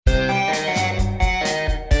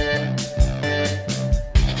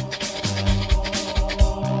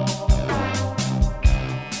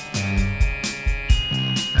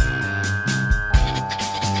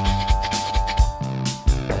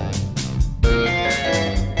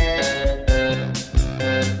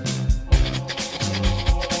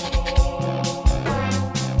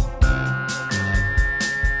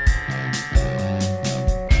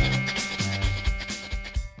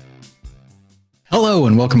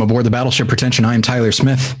welcome aboard the Battleship Pretension. I am Tyler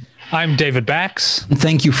Smith. I'm David Bax.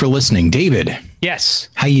 Thank you for listening. David. Yes.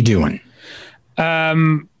 How you doing?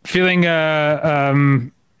 Feeling,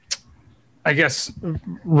 I guess,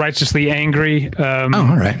 righteously angry. All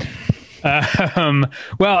right.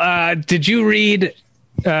 Did you read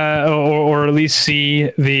or at least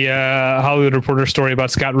see the Hollywood Reporter story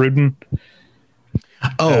about Scott Rudin?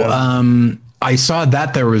 I saw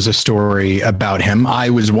that there was a story about him.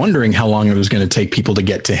 I was wondering how long it was going to take people to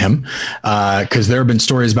get to him, because there have been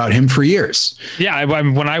stories about him for years. Yeah,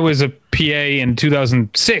 when I was a PA in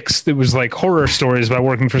 2006, it was like horror stories about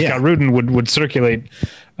working for Scott Rudin would circulate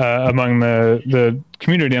among the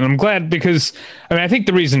community, and I'm glad because I think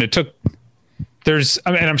the reason it took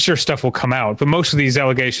I'm sure stuff will come out, but most of these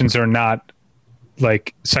allegations are not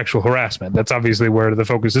like sexual harassment. That's obviously where the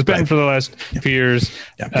focus has been for the last few years.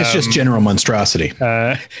 Yeah, it's just general monstrosity.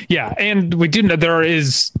 And we do know there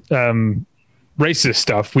is racist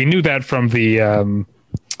stuff. We knew that from the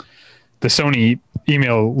Sony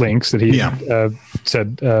email links that he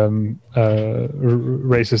said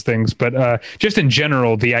racist things, but just in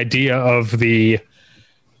general, the idea of the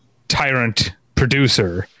tyrant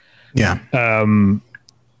producer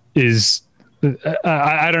is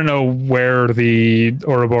I don't know where the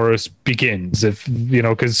Ouroboros begins, if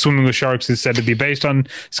because Swimming with Sharks is said to be based on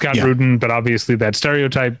Scott Rudin, but obviously that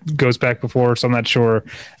stereotype goes back before, so I'm not sure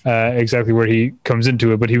exactly where he comes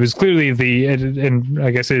into it. But he was clearly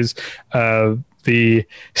the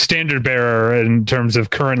standard bearer in terms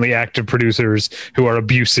of currently active producers who are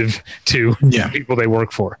abusive to people they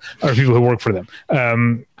work for or people who work for them.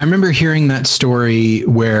 I remember hearing that story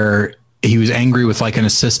where he was angry with like an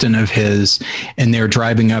assistant of his and they're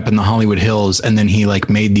driving up in the Hollywood Hills, and then he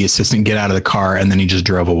like made the assistant get out of the car and then he just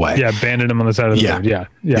drove away. Yeah. Abandoned him on the side of the road.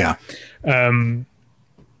 Yeah. And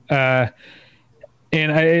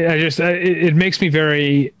it makes me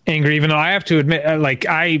very angry, even though I have to admit,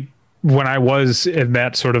 when I was in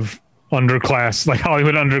that sort of underclass, like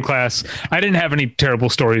Hollywood underclass, I didn't have any terrible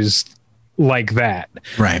stories like that.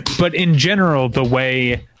 Right. But in general, the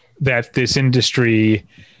way that this industry,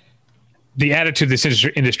 the attitude this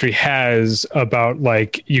industry has about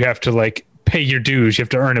like, you have to like pay your dues, you have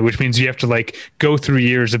to earn it, which means you have to like go through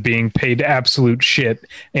years of being paid absolute shit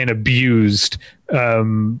and abused,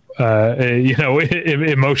 emotionally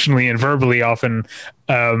and verbally often.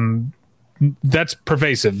 That's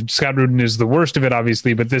pervasive. Scott Rudin is the worst of it,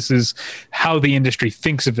 obviously, but this is how the industry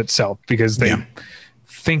thinks of itself because they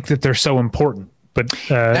think that they're so important. But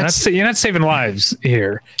you're not saving lives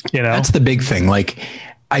here. That's the big thing. Like,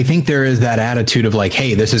 I think there is that attitude of like,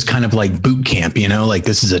 hey, this is kind of like boot camp, like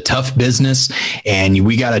this is a tough business and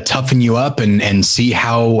we got to toughen you up and see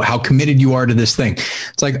how committed you are to this thing.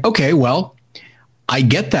 It's like, okay, well, I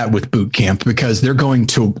get that with boot camp because they're going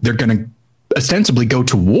to ostensibly go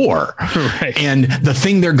to war. Right. And the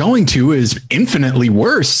thing they're going to is infinitely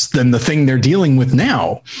worse than the thing they're dealing with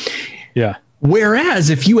now. Yeah. Whereas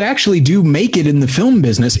if you actually do make it in the film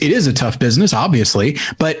business, it is a tough business, obviously,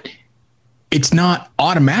 but it's not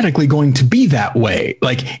automatically going to be that way.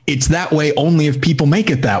 Like it's that way only if people make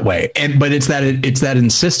it that way. But it's that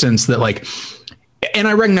insistence that like, and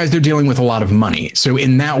I recognize they're dealing with a lot of money. So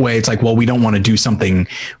in that way, it's like, well, we don't want to do something.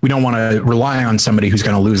 We don't want to rely on somebody who's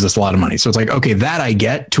going to lose us a lot of money. So it's like, okay, that I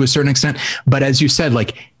get to a certain extent. But as you said,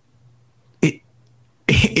 like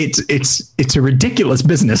it's a ridiculous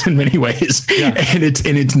business in many ways, and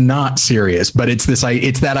it's not serious. But it's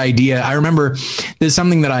that idea. I remember there's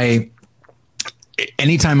something that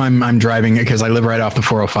anytime I'm driving, because I live right off the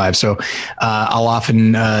 405. So I'll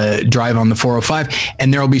often drive on the 405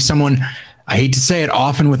 and there'll be someone, I hate to say it,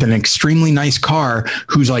 often with an extremely nice car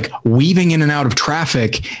who's like weaving in and out of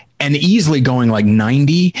traffic and easily going like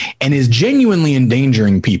 90 and is genuinely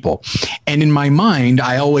endangering people. And in my mind,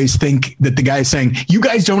 I always think that the guy is saying, you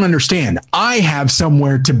guys don't understand. I have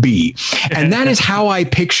somewhere to be. And that is how I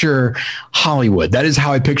picture Hollywood. That is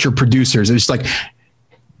how I picture producers. It's like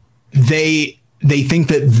they think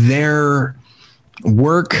that their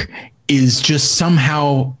work is just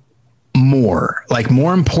somehow more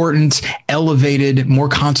important, elevated, more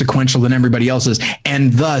consequential than everybody else's.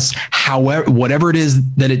 And thus, whatever it is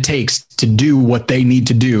that it takes to do what they need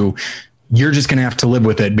to do, you're just going to have to live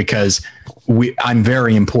with it because I'm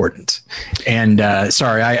very important. And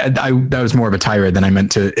sorry, I that was more of a tirade than I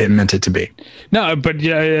meant it to be. No, but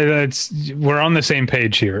we're on the same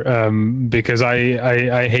page here, because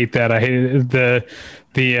I hate that. I hate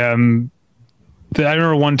I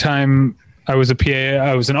remember one time I was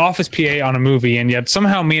an office PA on a movie, and yet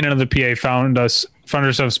somehow me and another PA found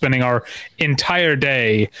ourselves spending our entire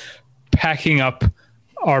day packing up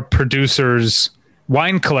our producer's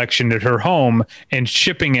wine collection at her home and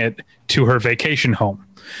shipping it to her vacation home.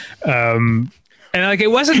 And like,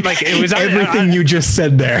 it wasn't like it was everything you just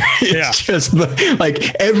said there. It's just like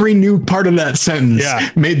every new part of that sentence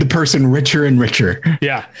made the person richer and richer.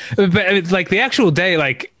 Yeah. But like the actual day,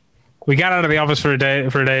 like we got out of the office for a day.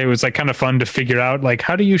 It was like kind of fun to figure out like,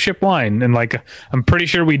 how do you ship wine? And like, I'm pretty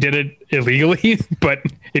sure we did it illegally, but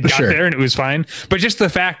it got there and it was fine. But just the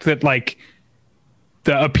fact that like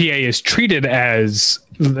a PA is treated as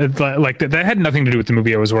like that had nothing to do with the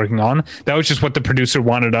movie I was working on. That was just what the producer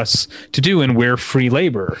wanted us to do, and we're free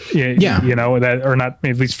labor. You know, that, or not,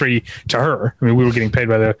 at least free to her. I mean, we were getting paid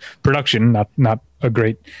by the production, not a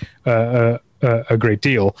great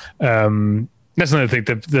deal. That's another thing.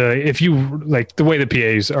 If you like the way the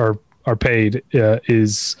PAs are paid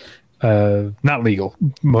is not legal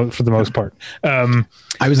for the most part.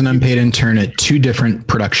 I was an unpaid intern at 2 different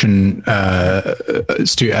production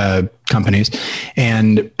companies,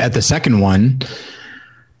 and at the second one,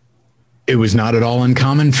 it was not at all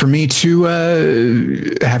uncommon for me to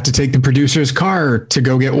have to take the producer's car to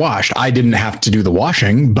go get washed. I didn't have to do the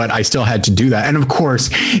washing, but I still had to do that. And of course,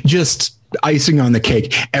 just icing on the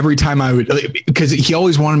cake, every time I would, because he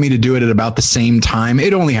always wanted me to do it at about the same time.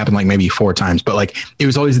 It only happened like maybe 4 times, but like it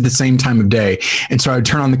was always at the same time of day. And so I would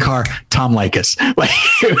turn on the car, Tom Likas. Like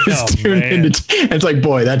it was tuned into, it's like,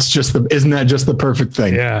 boy, isn't that just the perfect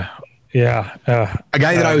thing? Yeah. Yeah. A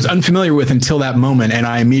guy that I was unfamiliar with until that moment. And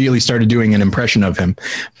I immediately started doing an impression of him.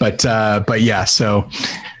 But yeah, so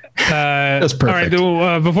that's perfect. All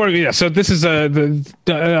right. So this is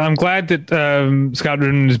I'm glad that Scott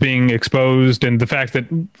Rudin is being exposed, and the fact that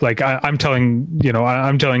like I'm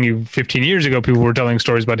telling you 15 years ago, people were telling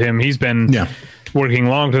stories about him. He's been working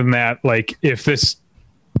longer than that. Like if this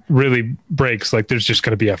really breaks, like there's just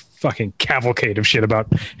going to be a fucking cavalcade of shit about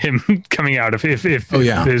him coming out if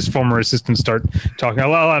his former assistants start talking. A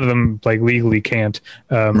lot of them like legally can't.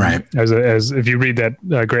 Right. As if you read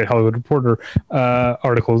that Great Hollywood Reporter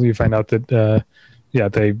article, you find out that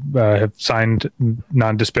they have signed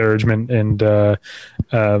non-disparagement and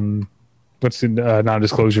what's the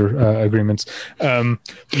non-disclosure agreements. The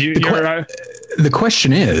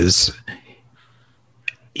question is,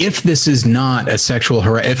 if this is not a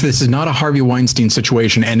if this is not a Harvey Weinstein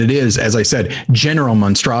situation, and it is, as I said, general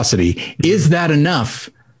monstrosity, is that enough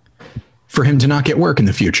for him to not get work in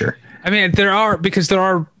the future? I mean, there's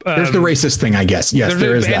the racist thing, I guess. Yes,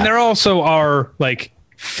 there is that. And there also are like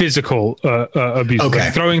physical abuse,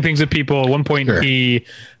 like throwing things at people. At one point, he,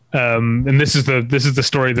 and this is the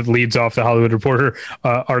story that leads off the Hollywood Reporter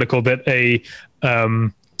article, that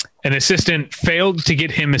an assistant failed to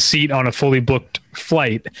get him a seat on a fully booked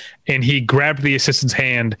flight, and he grabbed the assistant's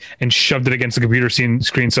hand and shoved it against the computer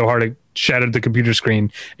screen so hard it shattered the computer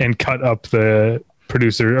screen and cut up the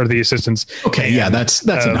producer or the assistant's. Okay, yeah, that's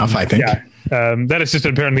enough, I think. Yeah. That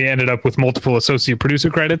assistant apparently ended up with multiple associate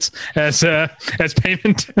producer credits as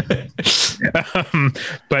payment.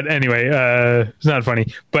 But anyway, it's not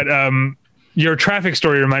funny. But your traffic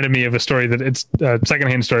story reminded me of a story that it's a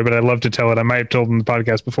secondhand story, but I love to tell it. I might have told in the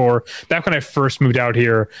podcast before. Back when I first moved out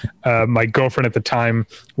here, my girlfriend at the time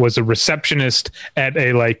was a receptionist at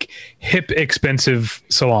a like hip, expensive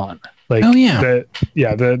salon. Like,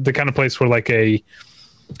 the kind of place where like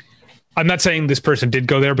I'm not saying this person did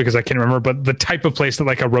go there because I can't remember, but the type of place that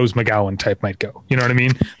like a Rose McGowan type might go. You know what I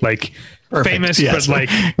mean? Like perfect. Famous, yes. But like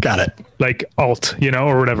got it. Like alt,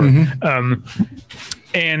 or whatever. Mm-hmm.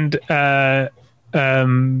 And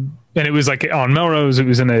it was like on Melrose. It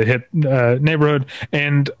was in a hip neighborhood.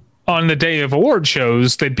 And on the day of award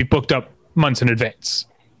shows, they'd be booked up months in advance.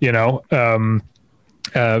 Because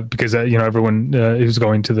everyone who's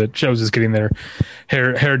going to the shows is getting their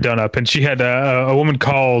hair done up. And she had a woman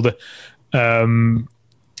called on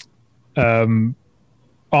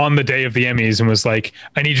the day of the Emmys and was like,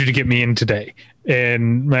 "I need you to get me in today."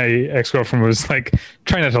 And my ex-girlfriend was like,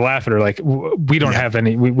 trying not to laugh at her, like, we don't have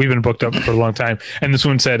any, we've been booked up for a long time. And this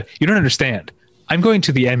woman said, "You don't understand. I'm going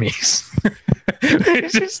to the Emmys."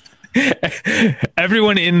 It's just,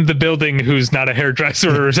 everyone in the building who's not a hairdresser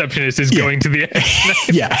or a receptionist is going to the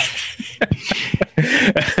Emmys.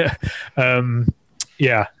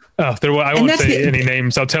 Yeah. Oh, I won't say any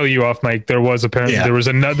names. I'll tell you off mic. There was apparently there was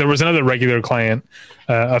another regular client,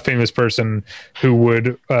 a famous person who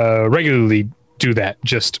would regularly do that,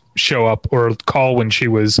 just show up or call when she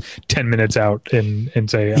was 10 minutes out and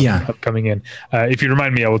say, I'm coming in. If you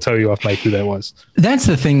remind me, I will tell you off mic who that was. That's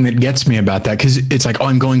the thing that gets me about that, because it's like,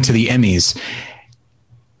 I'm going to the Emmys.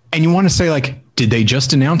 And you want to say, like, did they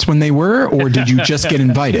just announce when they were, or did you just get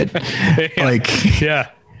invited? Like, yeah.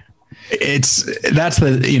 That's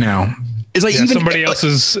the, It's like somebody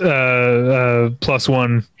else's plus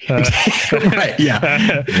one. Right.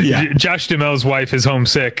 Yeah. Josh Duhamel's wife is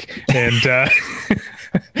homesick, and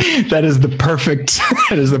that is the perfect.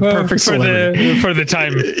 That is the perfect for the time. For the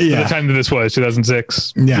time that this was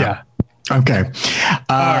 2006. Yeah. Okay.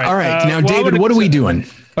 All right. Now, David, what are we doing?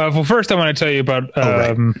 Well, first, I want to tell you about.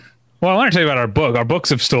 Well, I want to tell you about our book. Our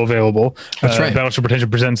books are still available. That's right. Battleship Pretension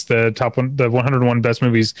presents the 101 best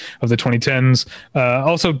movies of the 2010s.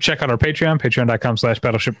 Also, check out our Patreon,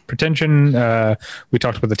 patreon.com/Battleship Pretension. We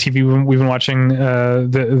talked about the TV we've been watching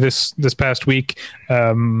this past week.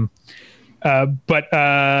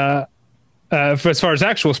 As far as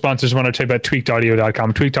actual sponsors, I want to tell you about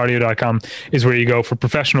tweakedaudio.com. Tweakedaudio.com is where you go for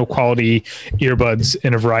professional quality earbuds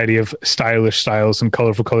in a variety of stylish styles and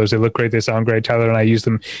colorful colors. They look great. They sound great. Tyler and I use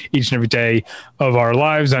them each and every day of our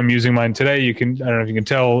lives. I'm using mine today. I don't know if you can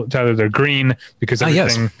tell, Tyler, they're green because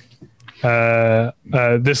everything... Yes.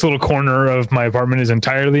 This little corner of my apartment is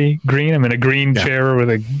entirely green. I'm in a green chair with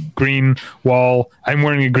a green wall. I'm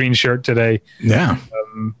wearing a green shirt today. Yeah.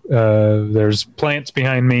 There's plants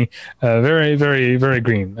behind me. Very, very, very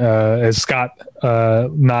green. As Scott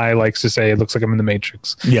Nye likes to say, it looks like I'm in the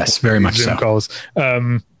Matrix. Yes, very much so. Calls.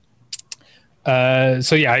 I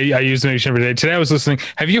use them each and every day. Today I was listening.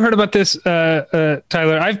 Have you heard about this,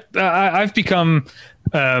 Tyler? I've become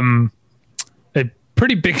a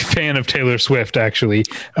pretty big fan of Taylor Swift, actually.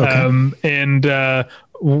 Okay.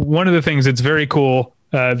 One of the things that's very cool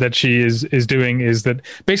that she is doing is that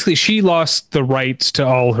basically she lost the rights to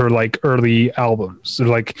all her like early albums,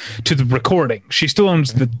 like to the recording. She still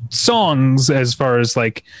owns the songs as far as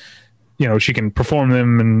like, you know, she can perform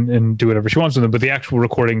them and do whatever she wants with them, but the actual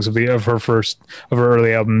recordings of her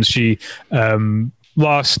early albums, she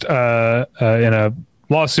lost in a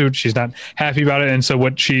lawsuit. She's not happy about it, and so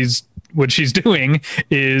what she's doing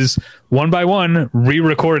is one by one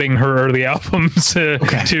re-recording her early albums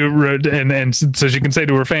and so she can say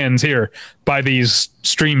to her fans, here, buy these,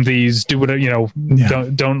 stream these, do whatever, you know,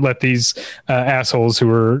 don't let these assholes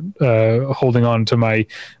who are holding on to my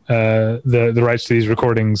the rights to these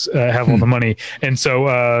recordings have all the money. And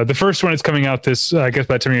so the first one is coming out this, I guess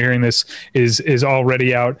by the time you're hearing this, is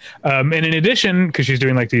already out. And in addition, because she's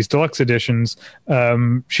doing like these deluxe editions,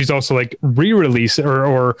 she's also like releasing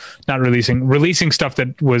stuff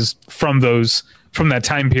that was from that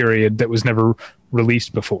time period that was never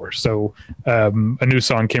released before. So a new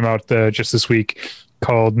song came out just this week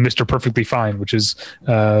called Mr. Perfectly Fine, which is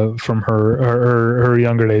from her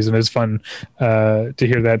younger days, and it's fun to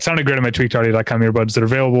hear that. It sounded great on my tweakedaudio.com earbuds that are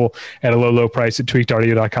available at a low price at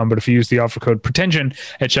tweakedaudio.com. But if you use the offer code pretension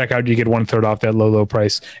at checkout, you get 1/3 off that low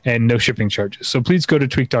price and no shipping charges. So please go to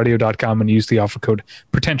tweakedaudio.com and use the offer code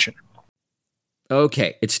pretension.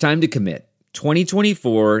 Okay, it's time to commit.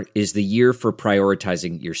 2024 is the year for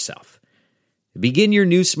prioritizing yourself. Begin your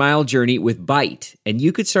new smile journey with Byte, and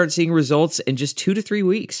you could start seeing results in just 2 to 3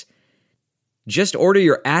 weeks. Just order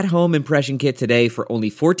your at-home impression kit today for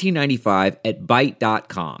only $14.95 at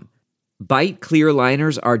Byte.com. Byte clear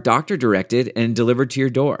liners are doctor-directed and delivered to your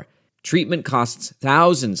door. Treatment costs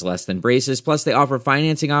thousands less than braces, plus they offer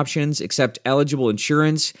financing options, accept eligible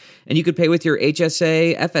insurance, and you could pay with your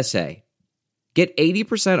HSA, FSA. Get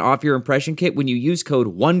 80% off your impression kit when you use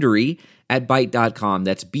code WONDERY at Byte.com.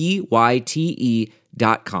 That's BYTE.com.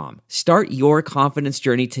 Start your confidence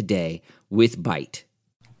journey today with Byte.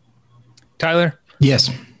 Tyler? Yes.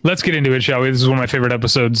 Let's get into it, shall we? This is one of my favorite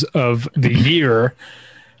episodes of the year.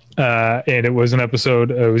 And it was an episode,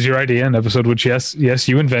 it was your idea, an episode which, yes,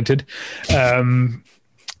 you invented.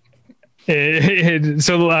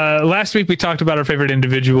 So last week we talked about our favorite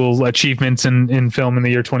individual achievements in film in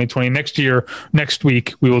the year 2020. Next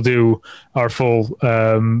week we will do our full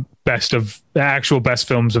best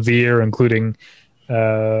films of the year, including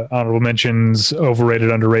honorable mentions,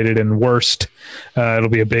 overrated, underrated, and worst. It'll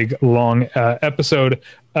be a big, long episode.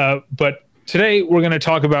 But today we're going to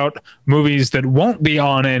talk about movies that won't be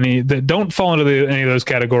on that don't fall into any of those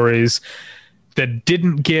categories, that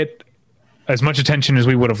didn't get as much attention as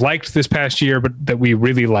we would have liked this past year, but that we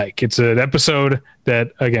really like. It's an episode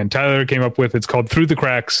that, again, Tyler came up with. It's called Through the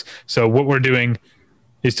Cracks. So what we're doing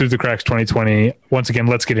is Through the Cracks 2020. Once again,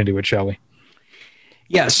 let's get into it, shall we?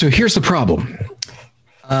 Yeah. So here's the problem.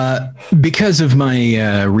 Because of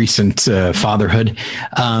my recent fatherhood,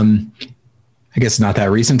 I guess not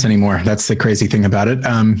that recent anymore. That's the crazy thing about it.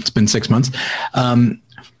 It's been 6 months.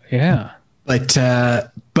 Yeah.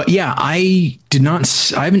 But yeah, I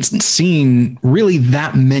haven't seen really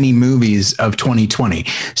that many movies of 2020.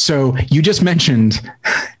 So you just mentioned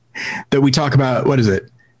that we talk about, what is it?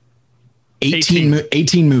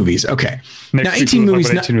 18 movies. Okay. Now 18 movies.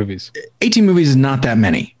 18 movies is not that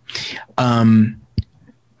many. And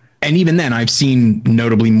even then I've seen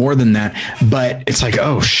notably more than that, but it's like,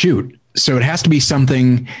 oh shoot. So it has to be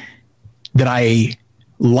something that I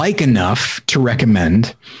like enough to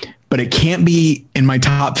recommend, but it can't be in my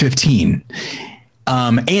top 15.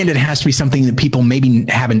 And it has to be something that people maybe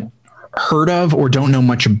haven't heard of or don't know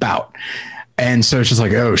much about. And so it's just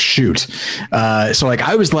like, oh shoot. So like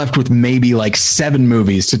I was left with maybe like 7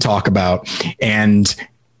 movies to talk about, and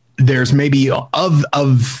there's maybe of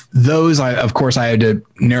those, of course I had to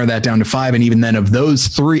narrow that down to 5. And even then of those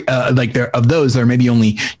 3, there may be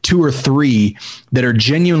only 2 or 3 that are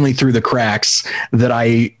genuinely through the cracks that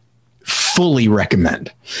I fully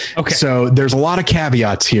recommend. Okay. So there's a lot of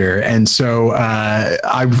caveats here. And so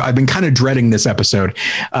I've been kind of dreading this episode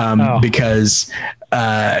because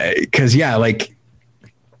yeah, like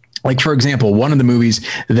for example, one of the movies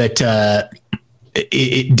that,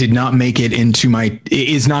 it did not make it into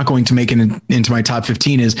is not going to make it into my top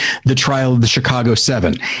 15 is The Trial of the Chicago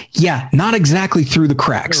 7. Yeah. Not exactly through the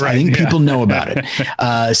cracks. Right, I think people know about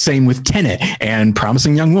it. Same with Tenet and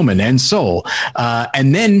Promising Young Woman and Soul.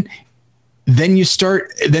 And then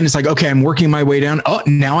it's like, okay, I'm working my way down. Oh,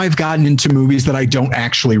 now I've gotten into movies that I don't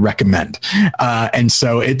actually recommend. And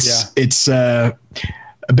so it's a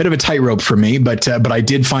bit of a tightrope for me, but I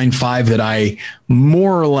did find 5 that I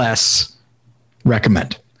more or less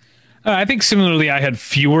recommend. I think similarly, I had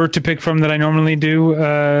fewer to pick from than I normally do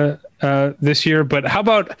this year. But how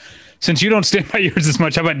about, since you don't stand by yours as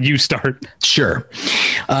much, how about you start? Sure.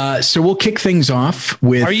 So we'll kick things off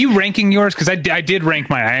with. Are you ranking yours? Because I did rank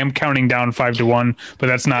mine. I am counting down 5 to 1, but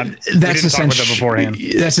that's not. That's talk about that beforehand.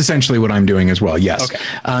 That's essentially what I'm doing as well. Yes.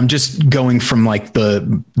 Okay. Just going from like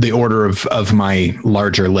the order of my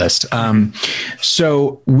larger list.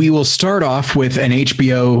 So we will start off with an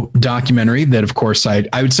HBO documentary that, of course, I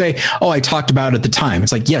would say, I talked about at the time.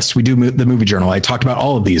 It's like, yes, we do the Movie Journal. I talked about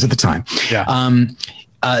all of these at the time. Yeah.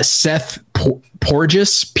 Seth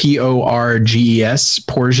Porges, Porges,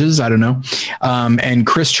 Porges, I don't know. And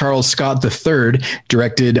Chris Charles Scott III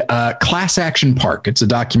directed Class Action Park. It's a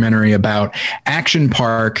documentary about Action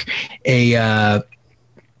Park, I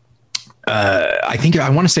think I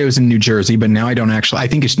want to say it was in New Jersey, but now I don't actually. I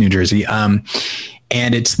think it's New Jersey.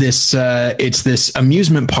 And it's this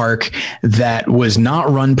amusement park that was not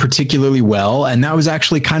run particularly well, and that was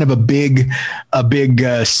actually kind of a big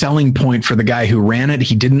selling point for the guy who ran it.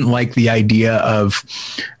 He didn't like the idea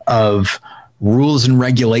of rules and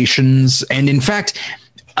regulations, and in fact,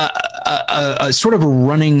 a sort of a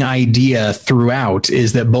running idea throughout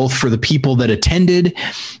is that both for the people that attended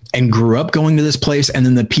and grew up going to this place, and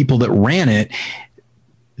then the people that ran it,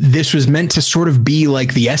 this was meant to sort of be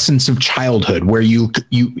like the essence of childhood, where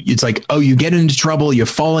it's like, oh, you get into trouble, you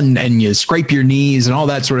fall and you scrape your knees and all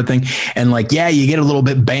that sort of thing. And like, yeah, you get a little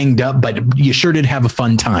bit banged up, but you sure did have a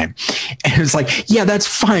fun time. And it's like, yeah, that's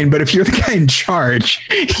fine. But if you're the guy in charge,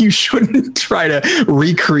 you shouldn't try to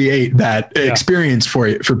recreate that experience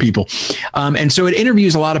for people. And so it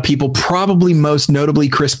interviews a lot of people, probably most notably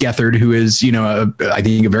Chris Gethard, who is, I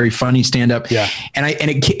think a very funny stand-up. Yeah. And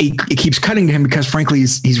it keeps cutting to him because frankly,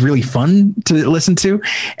 he's really fun to listen to,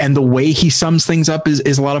 and the way he sums things up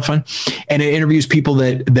is a lot of fun. And it interviews people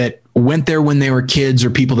that went there when they were kids or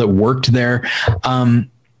people that worked there. And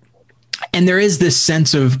there is this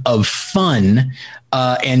sense of fun,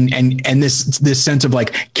 and this sense of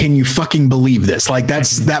like, can you fucking believe this? Like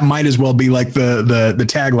that might as well be like the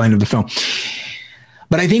tagline of the film.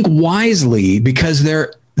 But I think wisely, because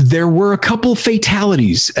there were a couple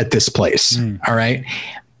fatalities at this place. All right.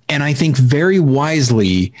 And I think very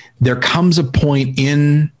wisely, there comes a point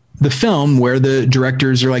in the film where the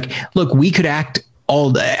directors are like, look, we could act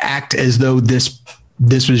as though this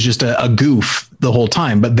was just a goof the whole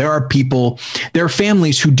time. But there are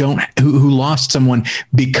families who lost someone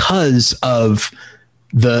because of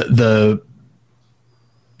the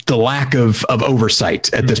lack of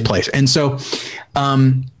oversight at this place. And so,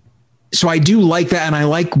 so I do like that, and I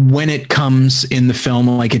like when it comes in the film,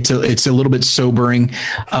 like it's a little bit sobering,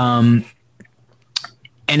 and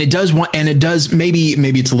it does maybe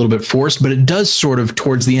it's a little bit forced, but it does sort of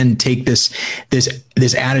towards the end take this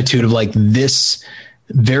attitude of like this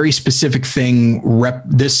very specific thing.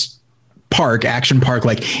 This park, Action Park,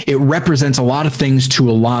 like it represents a lot of things to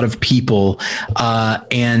a lot of people,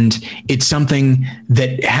 and it's something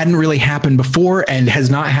that hadn't really happened before and has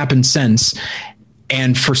not happened since.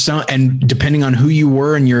 And for some, and depending on who you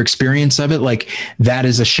were and your experience of it, like that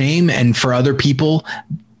is a shame. And for other people,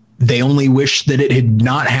 they only wish that it had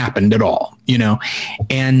not happened at all,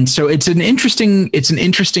 And so it's an interesting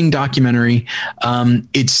documentary.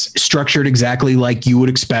 It's structured exactly like you would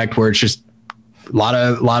expect, where it's just a lot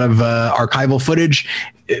of archival footage.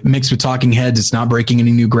 mixed with talking heads. It's not breaking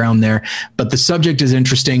any new ground there, but the subject is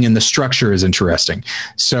interesting and the structure is interesting.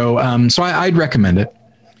 So, I'd recommend it.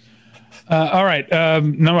 All right.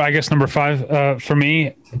 Number 5 for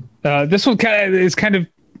me. This one is kind of.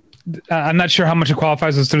 I'm not sure how much it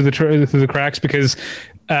qualifies as through the cracks because.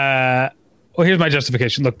 Well, here's my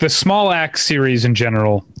justification. Look, the Small Axe series in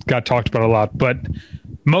general got talked about a lot, but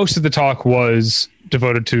most of the talk was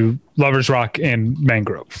devoted to Lover's Rock and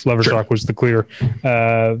Mangrove. Lover's Rock was the clear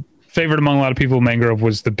favorite among a lot of people. Mangrove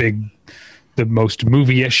was the most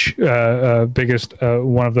movie-ish, biggest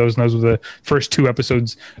one of those. And those were the first 2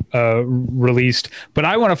 episodes released. But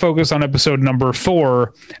I want to focus on episode number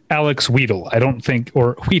 4, Alex Wheatle. I don't think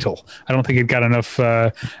it got enough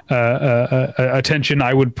attention.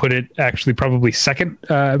 I would put it actually probably second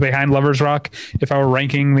behind Lover's Rock if I were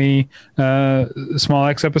ranking the Small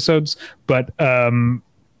Axe episodes. But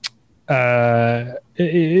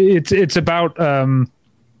it's about...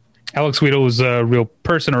 Alex Wheatle is a real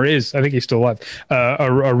person, or is, I think he's still alive,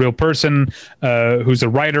 a real person who's a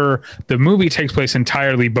writer. The movie takes place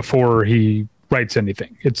entirely before he writes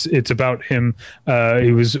anything. It's about him.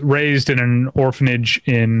 He was raised in an orphanage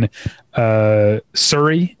in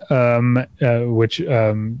Surrey, which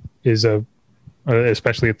is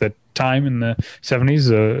especially at the time in the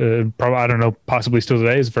 70s, probably, I don't know, possibly still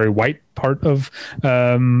today, is a very white part of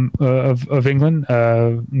England,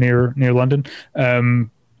 near London.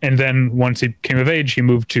 And then once he came of age, he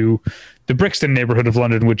moved to the Brixton neighborhood of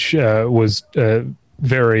London, which was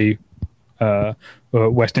very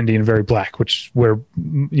West Indian, very black, which where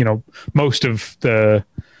most of the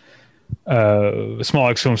Small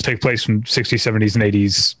Axe films take place from 60s, 70s, and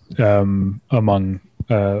 80s among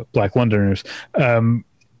black Londoners. And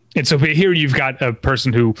so here you've got a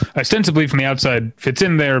person who ostensibly from the outside fits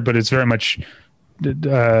in there, but it's very much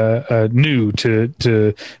new to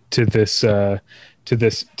this. To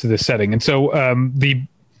this setting. And so the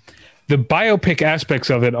biopic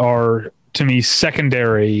aspects of it are, to me,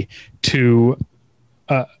 secondary to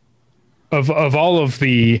of all of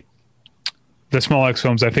the Small Axe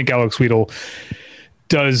films. I think Alex Wheatle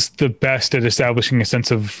does the best at establishing a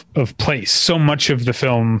sense of place. So much of the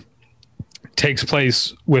film takes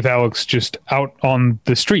place with Alex just out on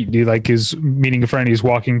the street. He is meeting a friend. He's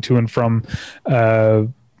walking to and from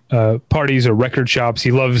parties or record shops.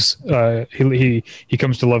 He loves he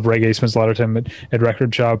comes to love reggae. He spends a lot of time at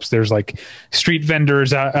record shops. There's street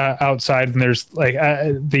vendors outside, and there's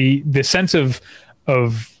the sense of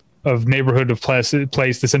neighborhood, of place,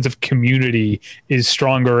 the sense of community is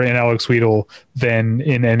stronger in Alex Wheatle than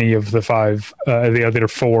in any of the 5 the other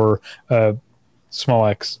 4 Small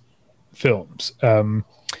Axe films.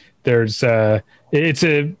 There's it's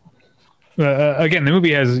a again, the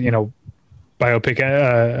movie has biopic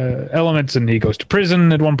elements, and he goes to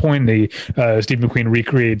prison at one point. Steve McQueen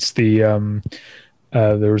recreates there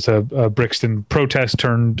was a Brixton protest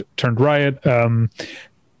turned riot that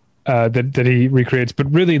he recreates,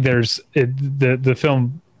 but really the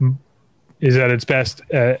film is at its best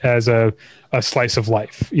as a slice of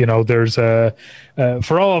life. There's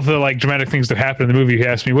for all of the dramatic things that happen in the movie, if you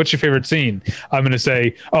ask me, what's your favorite scene? I'm going to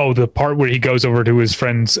say, the part where he goes over to his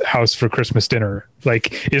friend's house for Christmas dinner,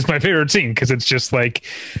 is my favorite scene. Cause it's just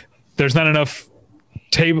there's not enough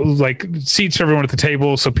seats for everyone at the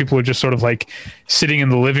table. So people are just sort of sitting in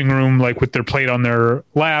the living room, with their plate on their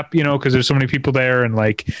lap, cause there's so many people there, and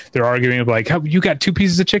they're arguing about oh, you got 2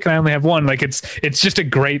 pieces of chicken, I only have 1. It's just a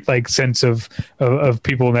great sense of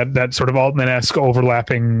people in that sort of Altman-esque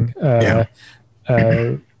overlapping, or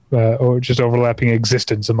just overlapping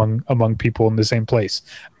existence among people in the same place.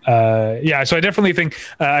 So I definitely think,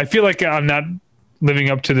 I feel like I'm not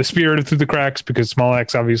living up to the spirit of Through the Cracks, because Small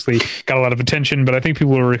Axe obviously got a lot of attention, but I think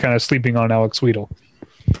people were kind of sleeping on Alex Wheatle.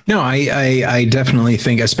 No, I definitely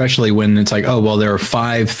think, especially when it's there are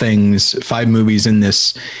 5 movies in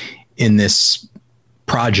this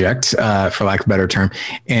project, for lack of a better term.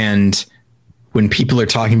 And when people are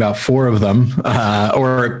talking about 4 of them,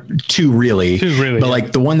 or 2 really,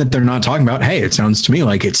 but the one that they're not talking about, hey, it sounds to me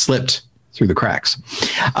like it slipped through the cracks.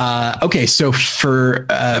 Okay, so for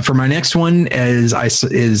my next one is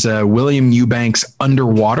William Eubanks'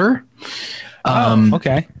 Underwater.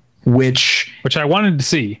 Okay. Which I wanted to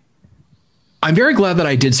see. I'm very glad that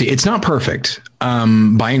I did see. It's not perfect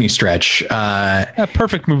by any stretch.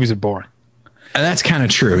 Perfect movies are boring. That's kind of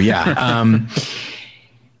true. Yeah.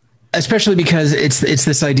 Especially because it's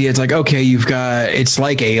this idea. It's okay, it's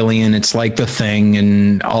like Alien, it's like The Thing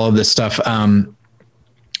and all of this stuff.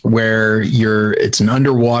 Where it's an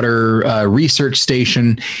underwater research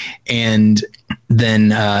station, and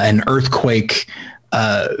then an earthquake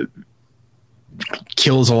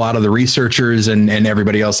kills a lot of the researchers and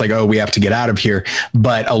everybody else, like, oh, we have to get out of here.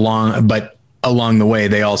 But along the way,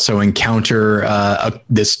 they also encounter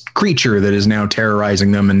this creature that is now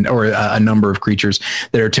terrorizing them, or a number of creatures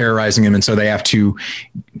that are terrorizing them. And so they have to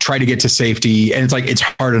try to get to safety. And it's like, it's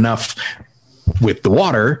hard enough with the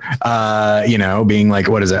water, being like,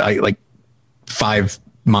 what is it? Like 5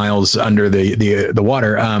 miles under the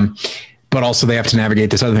water. But also they have to navigate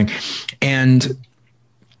this other thing. And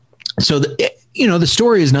so, the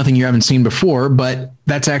story is nothing you haven't seen before, but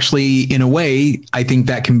that's actually, in a way, I think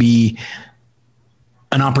that can be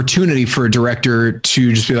an opportunity for a director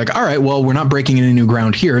to just be like, all right, well, we're not breaking any new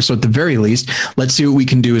ground here. So at the very least, let's see what we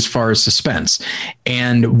can do as far as suspense.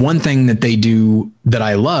 And one thing that they do that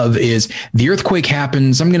I love is the earthquake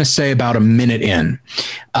happens, I'm going to say about a minute in.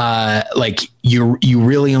 You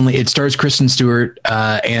really only, it stars Kristen Stewart,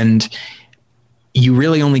 and you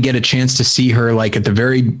really only get a chance to see her like at the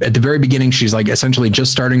very beginning. She's like essentially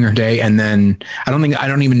just starting her day. And then I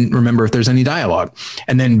don't even remember if there's any dialogue.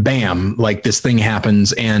 And then bam, like this thing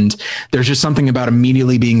happens. And there's just something about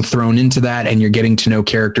immediately being thrown into that. And you're getting to know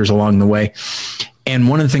characters along the way. And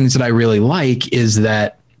one of the things that I really like is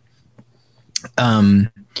that,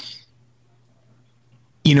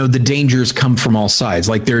 the dangers come from all sides.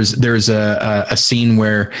 Like there's a scene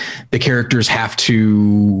where the characters have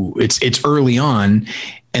to, it's early on,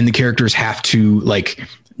 and the characters have to like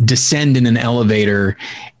descend in an elevator,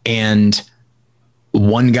 and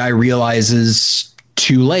one guy realizes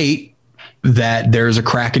too late that there's a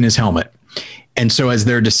crack in his helmet. And so as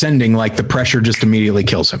they're descending, like the pressure just immediately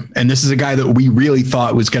kills him. And this is a guy that we really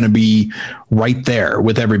thought was going to be right there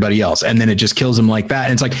with everybody else. And then it just kills him like that.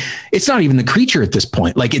 And it's like, it's not even the creature at this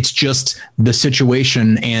point. Like it's just the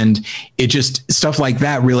situation. And it just, stuff like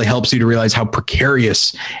that really helps you to realize how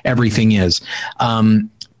precarious everything is.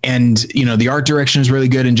 And, the art direction is really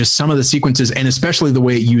good, and just some of the sequences, and especially the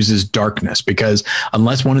way it uses darkness, because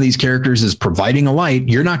unless one of these characters is providing a light,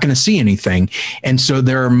 you're not going to see anything. And so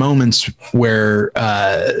there are moments where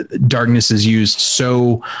darkness is used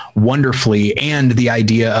so wonderfully. And the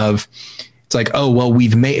idea of, it's like, oh, well,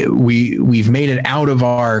 we've made it out of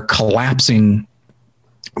our collapsing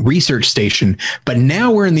research station, but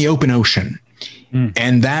now we're in the open ocean.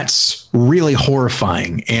 And that's really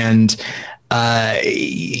horrifying. And,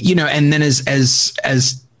 and then as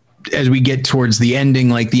we get towards the ending,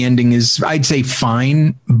 like the ending is, I'd say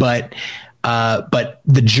fine, but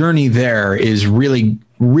the journey there is really,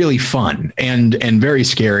 really fun and very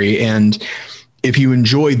scary. And if you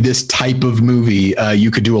enjoyed this type of movie,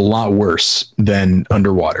 you could do a lot worse than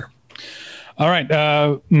Underwater. All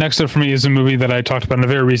right. Next up for me is a movie that I talked about in a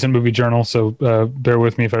very recent movie journal. So bear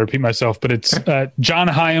with me if I repeat myself, but it's John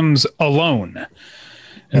Hyams' Alone.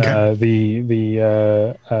 Okay.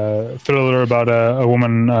 The thriller about a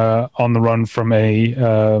woman on the run from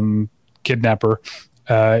a kidnapper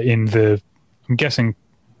in the, I'm guessing,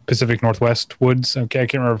 Pacific Northwest woods. Okay, I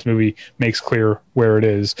can't remember if the movie makes clear where it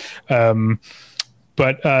is.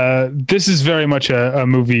 But this is very much a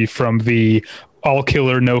movie from the all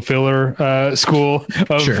killer, no filler school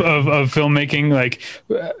of filmmaking. Like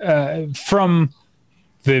from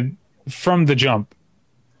the jump,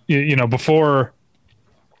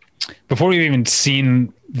 before we've even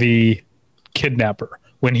seen the kidnapper,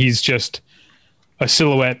 when he's just a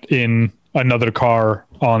silhouette in another car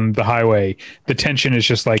on the highway, the tension is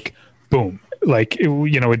just like boom. Like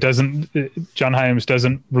it doesn't. John Hyams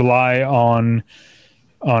doesn't rely on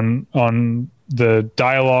the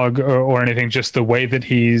dialogue or anything. Just the way that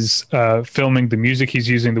he's filming, the music he's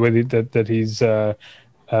using, the way that he's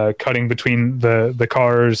cutting between the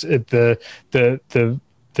cars. The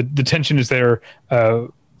tension is there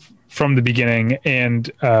from the beginning, and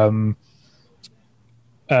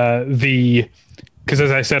because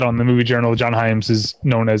as I said on the movie journal, John Hyams is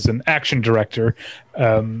known as an action director,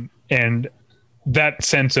 and that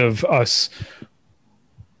sense of us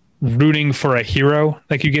rooting for a hero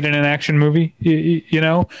like you get in an action movie, and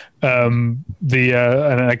now I'm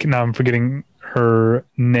forgetting her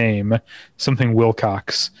name, something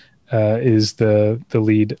Wilcox is the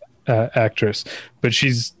lead actress, but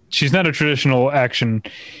she's not a traditional action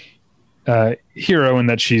hero in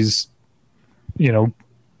that she's,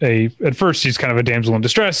 at first she's kind of a damsel in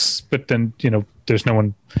distress, but then, there's no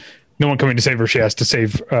one coming to save her. She has to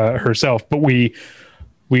save herself. But we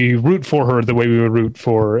root for her the way we would root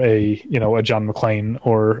for a John McClane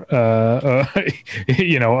or,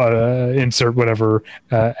 insert whatever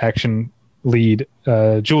action lead.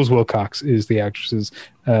 Jules Wilcox is the actress's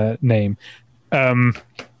name.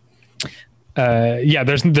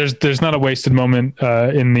 There's not a wasted moment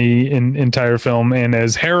in the entire film, and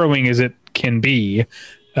as harrowing as it can be,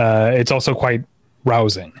 it's also quite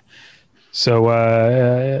rousing. So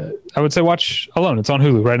I would say watch Alone. It's on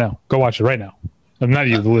Hulu right now. Go watch it right now. Not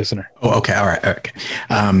you, the listener. Oh, okay. All right. Okay.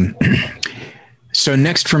 So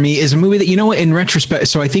next for me is a movie that, in retrospect,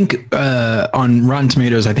 so I think on Rotten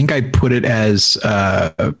Tomatoes, I think I put it as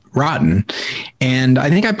rotten. And I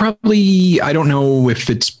think I don't know if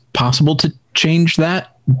it's possible to change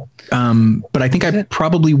that. But I think I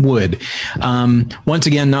probably would. Once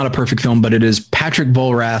again, not a perfect film, but it is Patrick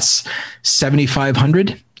Volrath's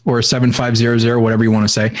 7500 or 7500, whatever you want to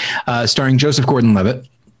say, starring Joseph Gordon-Levitt.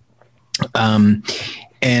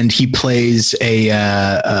 And he plays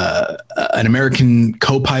an American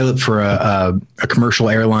co-pilot for a commercial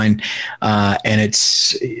airline, and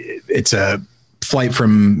it's a flight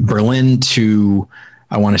from Berlin to,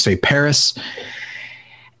 I want to say, Paris,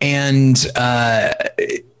 and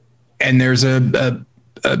there's a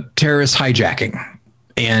terrorist hijacking,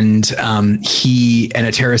 and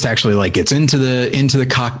a terrorist actually gets into the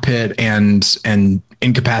cockpit and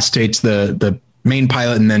incapacitates the main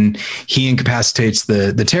pilot, and then he incapacitates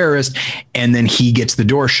the terrorist, and then he gets the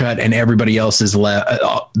door shut, and everybody else is left.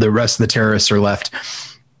 The rest of the terrorists are left,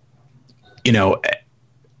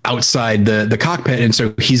 outside the cockpit. And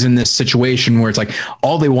so he's in this situation where it's like,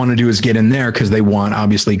 all they want to do is get in there because they want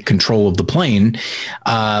obviously control of the plane,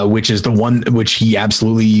 which is the one which he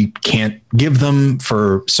absolutely can't give them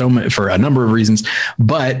for a number of reasons.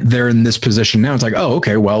 But they're in this position now. It's like, oh,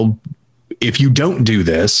 okay, well, if you don't do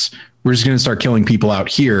this, we're just going to start killing people out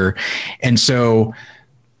here. And so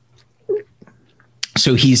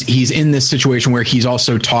he's in this situation where he's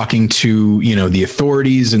also talking to, the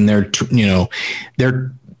authorities, and they're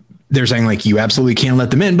saying like, you absolutely can't let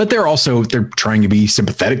them in, but they're trying to be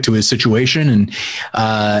sympathetic to his situation.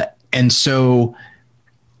 And so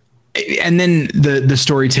then the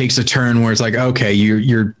story takes a turn where it's like, okay,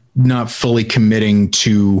 you're not fully committing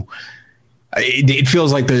to, it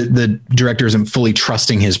feels like the director isn't fully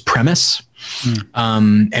trusting his premise,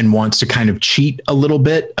 and wants to kind of cheat a little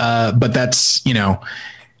bit. But that's, and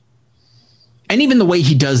even the way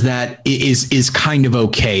he does that is kind of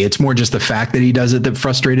okay. It's more just the fact that he does it that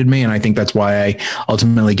frustrated me. And I think that's why I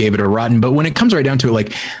ultimately gave it a rotten. But when it comes right down to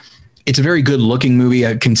it, it's a very good looking movie,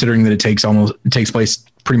 considering that it takes place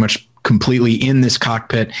pretty much completely in this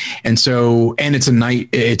cockpit. And it's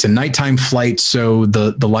a nighttime flight. So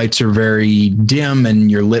the lights are very dim, and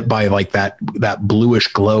you're lit by that bluish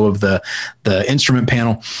glow of the instrument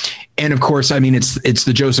panel. And of course, I mean, it's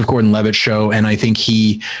the Joseph Gordon-Levitt show. And I think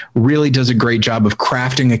he really does a great job of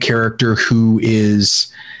crafting a character who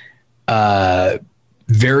is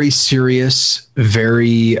very serious,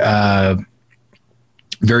 very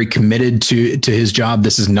committed to his job.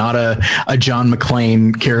 This is not a John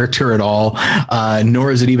McClane character at all, nor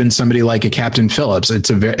is it even somebody like a Captain Phillips.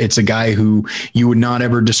 It's a guy who you would not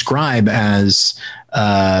ever describe as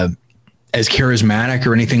charismatic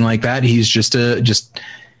or anything like that. He's just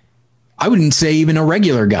I wouldn't say even a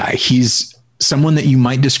regular guy. He's someone that you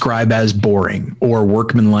might describe as boring or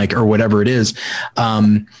workmanlike or whatever it is.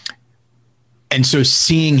 And so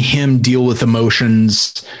seeing him deal with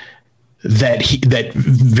emotions that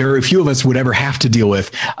very few of us would ever have to deal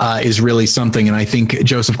with is really something. And I think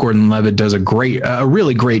Joseph Gordon-Levitt does a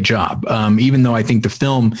really great job. Even though I think the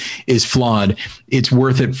film is flawed, it's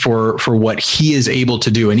worth it for what he is able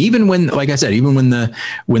to do. And even when, like I said, even when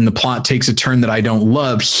the plot takes a turn that I don't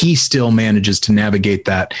love, he still manages to navigate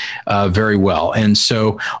that very well. And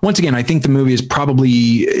so once again, I think the movie is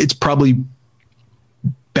probably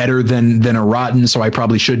better than a rotten, so I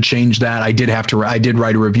probably should change that. I did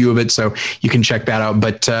write a review of it, so you can check that out.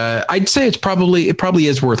 But I'd say it probably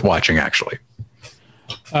is worth watching, actually.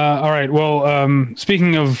 All right. Well,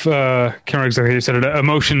 speaking of, can't remember exactly how you said it,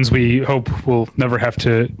 emotions we hope we'll never have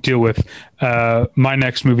to deal with. My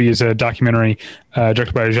next movie is a documentary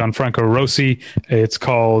directed by Gianfranco Rosi. It's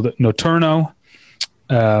called Notturno.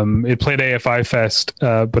 It played AFI Fest,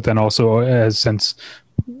 but then also has since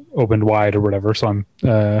opened wide or whatever. So I'm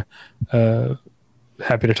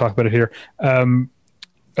happy to talk about it here.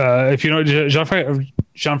 If you know,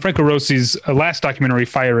 Gianfranco Rossi's last documentary,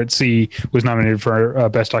 Fire at Sea, was nominated for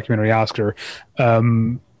Best Documentary Oscar.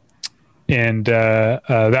 And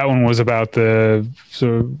that one was about the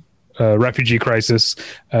refugee crisis,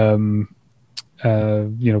 from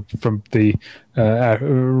the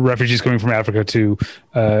refugees coming from Africa to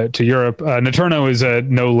Europe. Notturno is a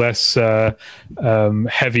no less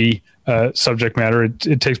heavy subject matter.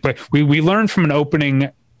 It takes place. We learned from an opening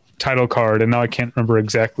title card, and now I can't remember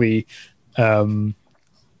exactly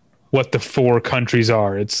what the 4 countries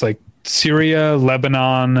are. It's like Syria,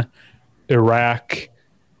 Lebanon, Iraq,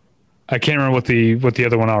 I can't remember what the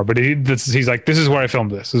other one are, but he's like, this is where I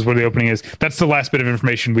filmed this. This is where the opening is. That's the last bit of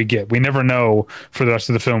information we get. We never know for the rest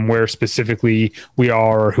of the film where specifically we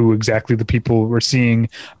are or who exactly the people we're seeing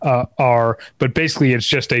are. But basically, it's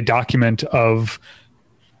just a document of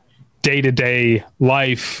day-to-day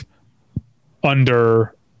life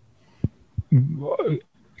under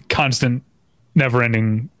constant,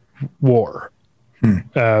 never-ending war.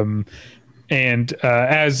 And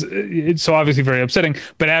as it's so obviously very upsetting,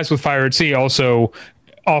 but as with Fire at Sea, also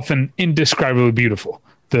often indescribably beautiful.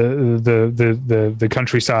 The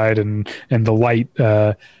countryside and the light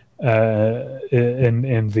and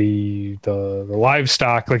the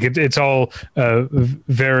livestock, like it's all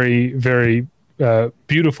very, very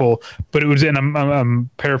beautiful. But it was, and I'm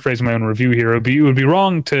paraphrasing my own review here. It would be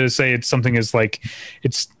wrong to say it's something as like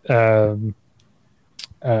it's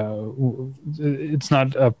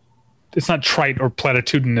not trite or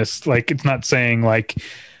platitudinous. Like it's not saying like,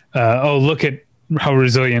 oh, look at how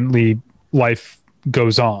resiliently life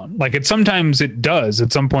goes on. Like sometimes it does.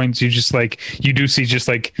 At some points you do see just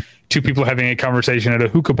like two people having a conversation at a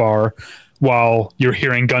hookah bar while you're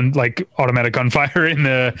hearing automatic gunfire in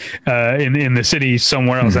the city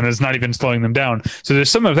somewhere else, and it's not even slowing them down. So there's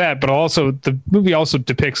some of that, but also the movie also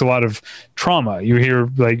depicts a lot of trauma. You hear,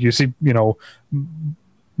 like, you see,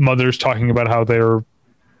 mothers talking about how their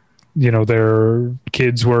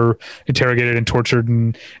kids were interrogated and tortured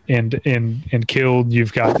and killed.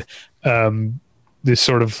 You've got this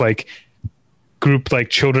sort of like group, like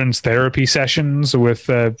children's therapy sessions with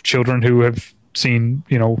children who have seen,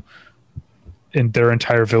 in their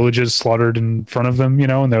entire villages slaughtered in front of them,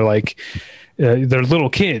 and they're like, they're little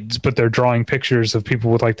kids, but they're drawing pictures of people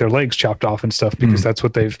with like their legs chopped off and stuff because that's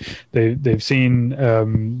what they've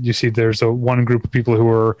seen. You see, there's one group of people who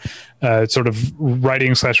are sort of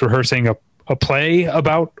writing / rehearsing a play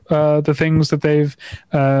about the things that they've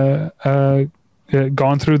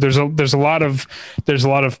gone through. There's a lot of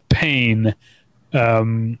pain,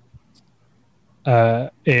 and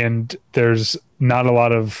there's not a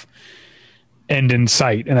lot of end in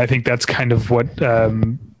sight, and I think that's kind of what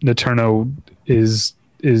Naterno is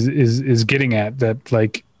getting at, that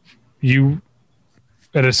like you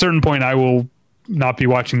at a certain point I will not be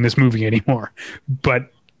watching this movie anymore,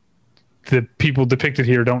 but the people depicted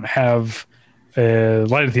here don't have a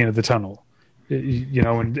light at the end of the tunnel,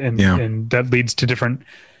 and that leads to different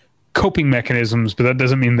coping mechanisms, but that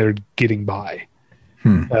doesn't mean they're getting by.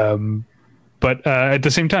 But at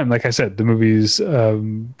the same time, like I said, the movie's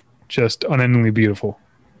just unendingly beautiful,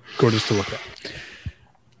 gorgeous to look at.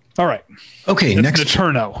 All right. Okay. Next,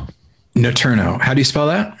 Naterno. How do you spell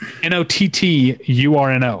that?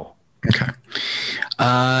 Notturno. Okay.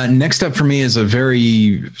 Next up for me is a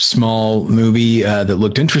very small movie that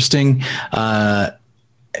looked interesting.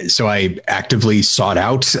 So I actively sought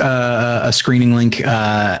out a screening link,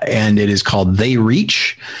 and it is called They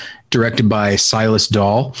Reach, directed by Silas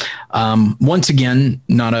Dahl. Once again,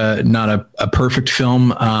 not a perfect film,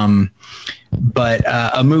 but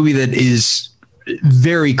a movie that is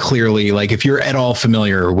very clearly, like, if you're at all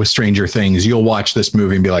familiar with Stranger Things, you'll watch this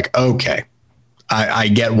movie and be like, okay, I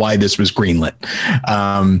get why this was greenlit,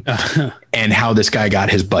 and how this guy got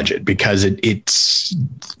his budget, because it's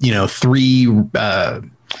three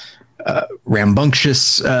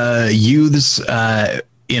rambunctious youths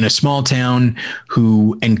in a small town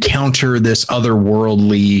who encounter this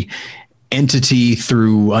otherworldly entity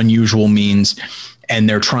through unusual means, and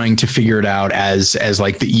they're trying to figure it out as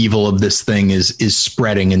like the evil of this thing is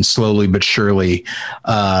spreading, and slowly but surely,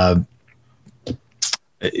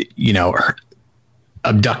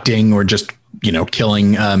 abducting or just,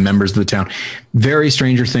 killing members of the town. Very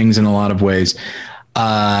Stranger Things in a lot of ways.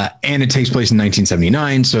 And it takes place in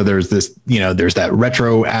 1979. So there's this, there's that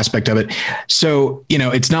retro aspect of it. So,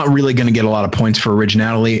 it's not really going to get a lot of points for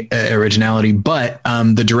originality, but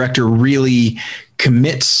the director really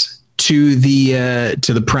commits to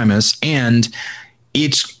the premise, and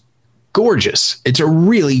it's gorgeous. It's a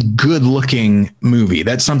really good looking movie.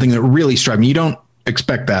 That's something that really struck me. You don't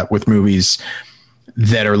expect that with movies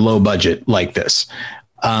that are low budget like this.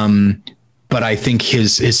 But I think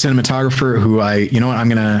his cinematographer, who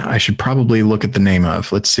I should probably look at the name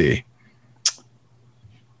of. Let's see.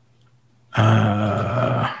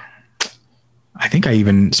 I think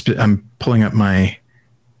I'm pulling up my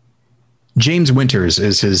James Winters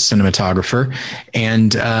is his cinematographer.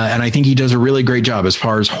 And I think he does a really great job as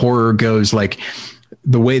far as horror goes. Like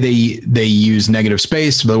the way they use negative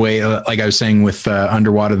space, the way, like I was saying with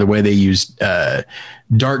Underwater, the way they use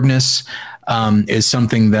darkness, is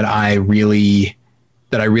something that I really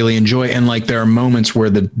that I really enjoy. And like, there are moments where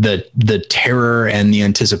the terror and the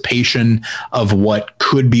anticipation of what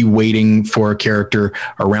could be waiting for a character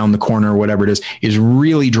around the corner or whatever it is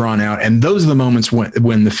really drawn out. And those are the moments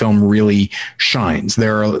when the film really shines.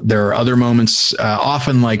 There are other moments,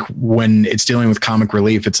 often like when it's dealing with comic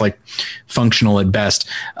relief, it's like functional at best.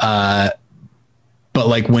 But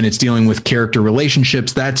like when it's dealing with character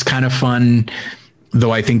relationships, that's kind of fun.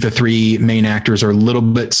 Though I think the three main actors are a little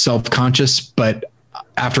bit self-conscious, but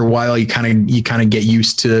after a while you kind of get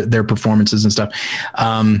used to their performances and stuff.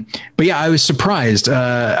 But yeah, I was surprised.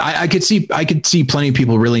 I could see plenty of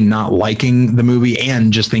people really not liking the movie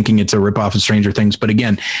and just thinking it's a ripoff of Stranger Things. But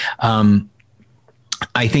again,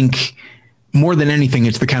 I think more than anything,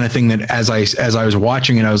 it's the kind of thing that as I was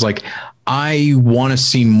watching it, I was like, I want to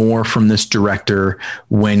see more from this director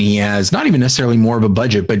when he has not even necessarily more of a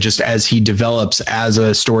budget, but just as he develops as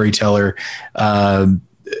a storyteller,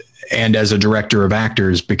 and as a director of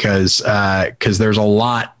actors, because there's a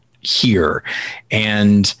lot here.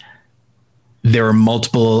 And there are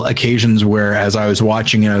multiple occasions where, as I was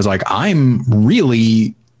watching it, I was like, I'm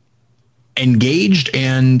really engaged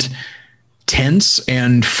and tense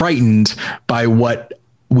and frightened by what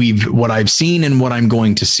I've seen and what I'm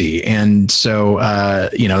going to see. And so,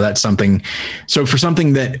 that's something. So for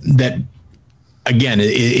something that again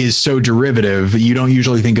is so derivative, you don't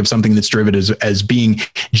usually think of something that's derivative as being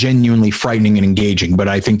genuinely frightening and engaging. But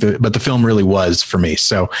I think the film really was for me.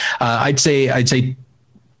 So I'd say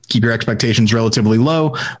keep your expectations relatively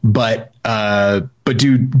low, but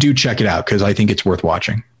do check it out, because I think it's worth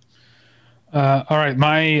watching. All right,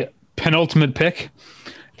 my penultimate pick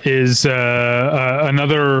is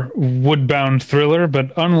another woodbound thriller,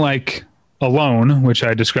 but unlike Alone, which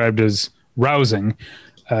I described as rousing,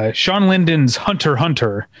 Sean Linden's Hunter x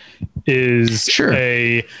Hunter is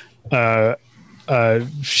a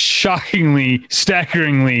shockingly,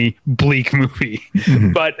 staggeringly bleak movie,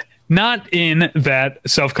 but not in that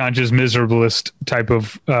self-conscious miserablest type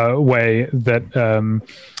of way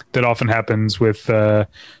that often happens with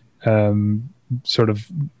sort of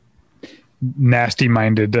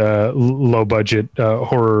nasty-minded, low-budget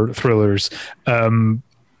horror thrillers.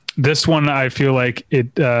 This one, I feel like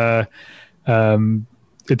it's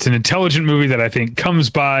an intelligent movie that I think comes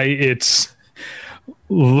by its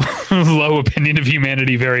low opinion of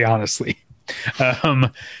humanity very honestly.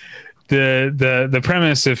 The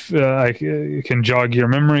premise, if I can jog your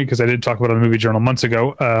memory, because I did talk about it on the Movie Journal months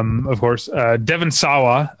ago, of course, Devon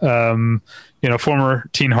Sawa, former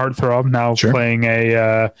teen heartthrob, now playing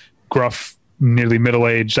a gruff, nearly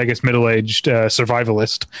middle-aged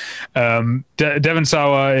survivalist. Devon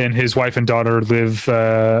Sawa and his wife and daughter live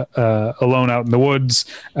alone out in the woods.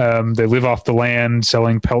 They live off the land,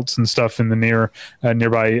 selling pelts and stuff in the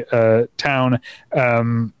nearby town.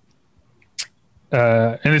 And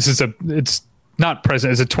it's not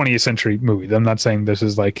present. It's a 20th century movie. I'm not saying this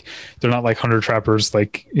is like, they're not like hunter trappers,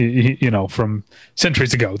 like, from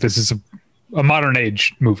centuries ago. This is a modern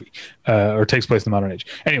age movie, or takes place in the modern age.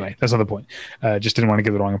 Anyway, that's not the point. Just didn't want to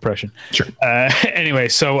give the wrong impression. Sure. Anyway,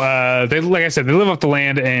 so they, like I said, they live off the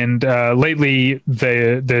land, and lately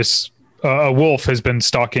a wolf has been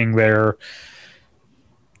stalking their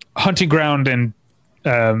hunting ground and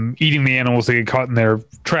eating the animals that get caught in their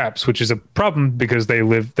traps, which is a problem because they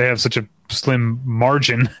have such a slim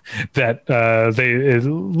margin that it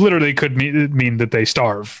literally could mean that they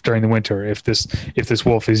starve during the winter if this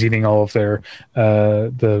wolf is eating all of their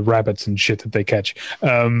the rabbits and shit that they catch.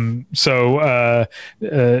 So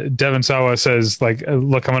Devon Sawa says, like,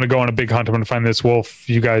 look, I'm going to go on a big hunt. I'm going to find this wolf.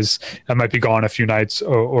 You guys, I might be gone a few nights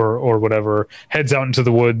or whatever. Heads out into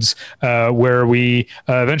the woods, where we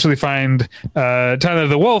eventually find Tyler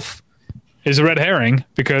the wolf is a red herring,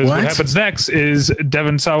 because what happens next is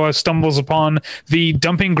Devon Sawa stumbles upon the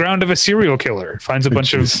dumping ground of a serial killer, finds a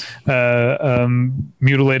bunch of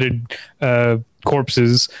mutilated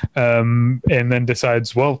corpses, and then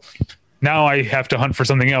decides, well, now I have to hunt for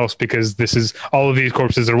something else, because all of these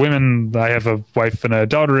corpses are women. I have a wife and a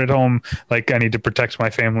daughter at home. Like, I need to protect my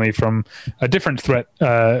family from a different threat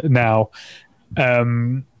now.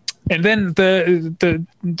 And then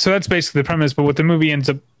so that's basically the premise. But what the movie ends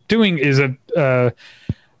up doing is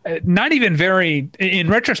not even very, in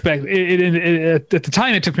retrospect, at the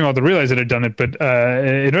time it took me a while to realize it had done it, but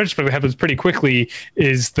in retrospect it happens pretty quickly,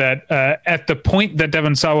 is that at the point that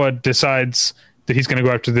Devon Sawa decides that he's going to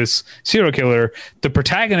go after this serial killer, the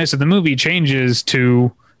protagonist of the movie changes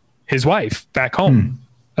to his wife back home,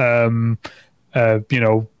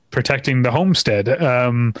 protecting the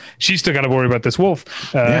homestead. She's still got to worry about this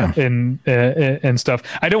wolf and stuff.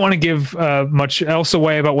 I don't want to give much else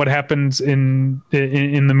away about what happens in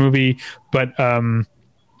the movie, but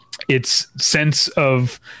its sense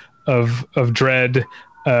of dread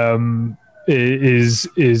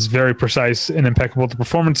is very precise and impeccable. The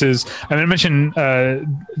performances, I mean, I mentioned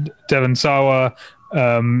Devon Sawa,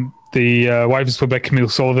 the wife is played by Camille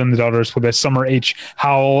Sullivan, the daughter is played by Summer H.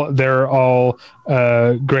 Howell. They're all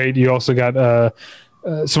great. You also got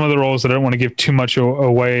some other roles that I don't want to give too much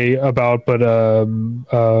away about, but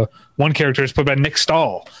one character is played by Nick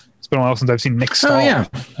Stahl. It's been a while since I've seen Nick Stahl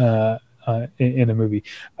in a movie.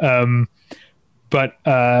 But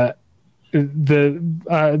the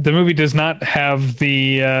movie does not have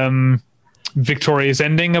the victorious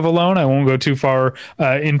ending of Alone. I won't go too far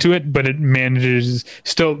into it, but it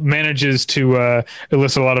still manages to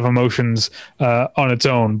elicit a lot of emotions on its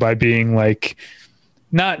own by being like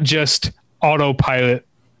not just autopilot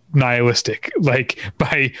nihilistic, like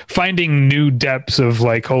by finding new depths of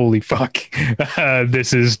like, holy fuck,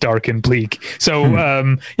 this is dark and bleak. So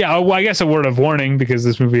well, I guess a word of warning, because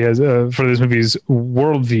this movie has for this movie's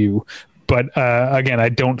worldview. But again, I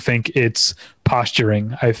don't think it's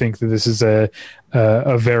posturing. I think that this is a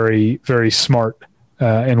very, very smart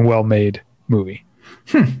and well-made movie.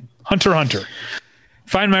 Hunter x Hunter.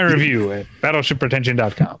 Find my review at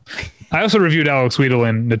battleshippretension.com. I also reviewed Alex Wheatle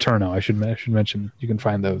and Eterno. I should mention you can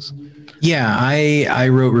find those. Yeah, I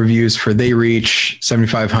wrote reviews for They Reach,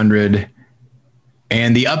 7500,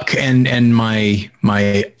 and and my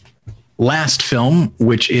last film,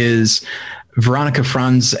 which is Veronica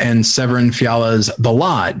Franz and Severin Fiala's The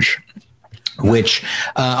Lodge, which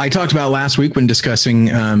I talked about last week when discussing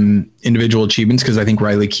individual achievements, because I think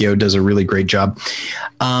Riley Keough does a really great job.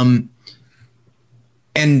 But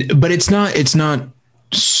it's not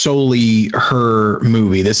solely her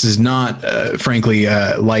movie. This is not, frankly,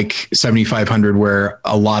 like 7500, where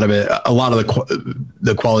a lot of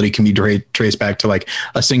the quality can be traced back to like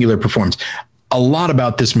a singular performance. A lot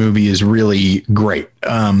about this movie is really great.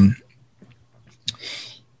 But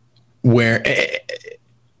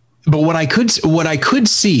what I could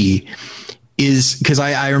see is, because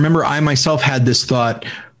I remember I myself had this thought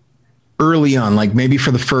early on, like maybe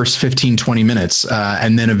for the first 15, 20 minutes.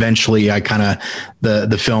 And then eventually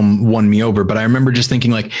the film won me over. But I remember just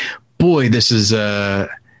thinking like, boy, this is a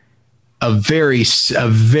very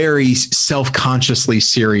self-consciously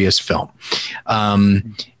serious film.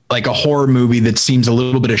 Like a horror movie that seems a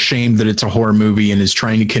little bit ashamed that it's a horror movie and is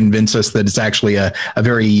trying to convince us that it's actually a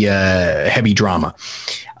very heavy drama.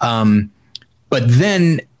 But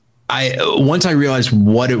then once I realized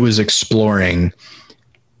what it was exploring,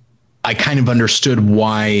 I kind of understood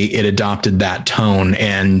why it adopted that tone,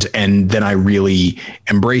 and then I really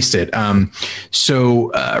embraced it. So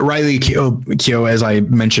Riley Keough, as I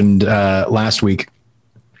mentioned last week,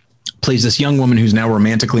 plays this young woman who's now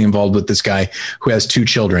romantically involved with this guy who has two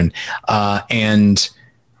children. And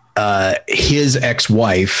his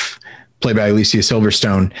ex-wife, played by Alicia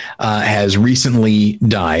Silverstone, has recently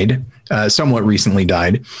died, somewhat recently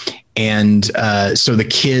died. And so the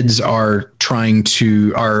kids are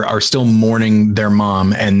are still mourning their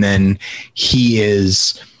mom. And then he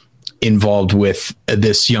is involved with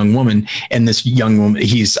this young woman, and this young woman,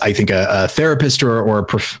 he's, I think, a therapist or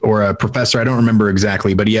a professor. I don't remember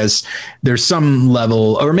exactly, but there's some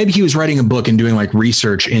level, or maybe he was writing a book and doing like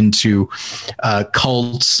research into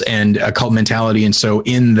cults and cult mentality. And so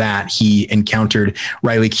in that he encountered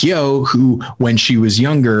Riley Keough, who, when she was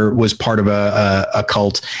younger, was part of a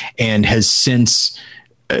cult and has since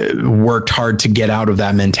worked hard to get out of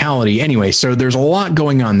that mentality. Anyway, so there's a lot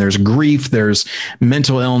going on. There's grief, there's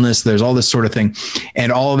mental illness, there's all this sort of thing.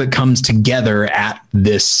 And all of it comes together at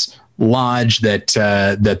this lodge that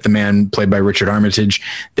the man played by Richard Armitage,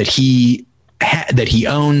 that he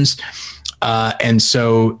owns. And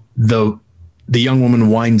so the young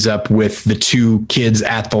woman winds up with the two kids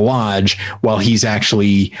at the lodge while he's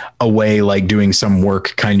actually away, like doing some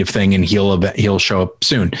work kind of thing. And he'll show up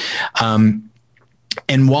soon.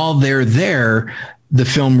 And while they're there, the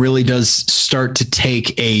film really does start to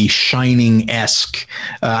take a Shining-esque.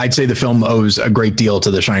 I'd say the film owes a great deal to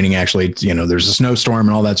The Shining. Actually, there's a snowstorm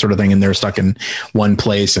and all that sort of thing, and they're stuck in one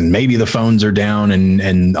place, and maybe the phones are down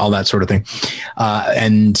and all that sort of thing.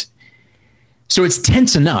 And so it's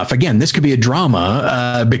tense enough. Again, this could be a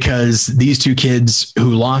drama because these two kids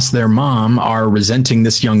who lost their mom are resenting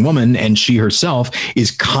this young woman, and she herself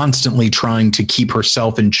is constantly trying to keep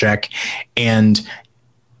herself in check and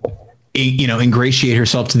ingratiate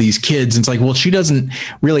herself to these kids. And it's like, well, she doesn't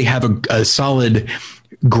really have a solid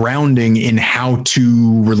grounding in how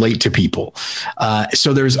to relate to people.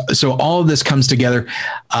 So all of this comes together.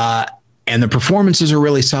 and the performances are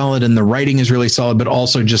really solid and the writing is really solid, but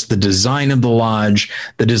also just the design of the lodge,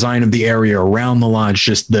 the design of the area around the lodge,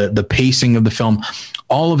 just the pacing of the film,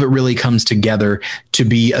 all of it really comes together to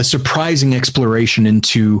be a surprising exploration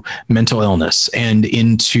into mental illness and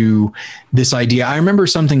into this idea. I remember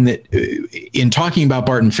something that in talking about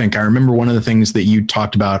Barton Fink, I remember one of the things that you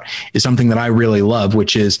talked about is something that I really love,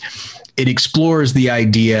 which is it explores the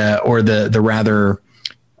idea, or the rather,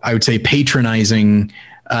 I would say, patronizing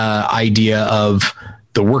idea of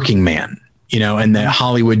the working man, and that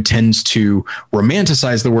Hollywood tends to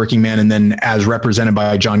romanticize the working man. And then as represented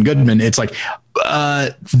by John Goodman, it's like,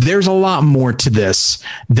 there's a lot more to this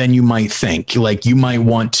than you might think. Like you might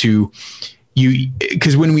want to,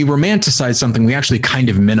 because when we romanticize something, we actually kind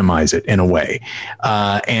of minimize it in a way.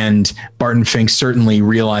 And Barton Fink certainly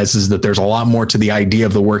realizes that there's a lot more to the idea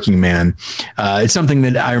of the working man. It's something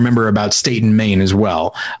that I remember about Staten, Maine as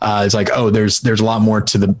well. It's like, oh, there's a lot more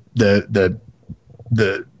to the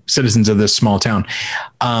citizens of this small town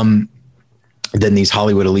than these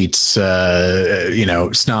Hollywood elites,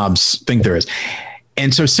 snobs think there is.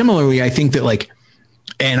 And so similarly, I think that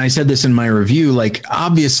and I said this in my review,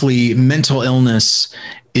 obviously mental illness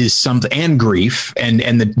is something, and grief and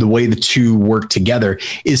the way the two work together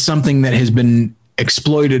is something that has been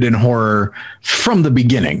exploited in horror from the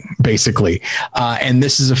beginning, basically. And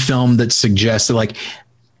this is a film that suggests that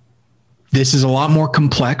this is a lot more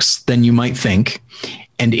complex than you might think.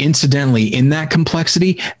 And incidentally, in that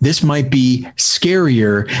complexity, this might be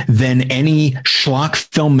scarier than any schlock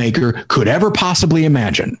filmmaker could ever possibly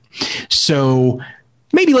imagine. So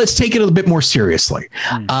maybe let's take it a bit more seriously.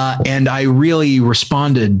 And I really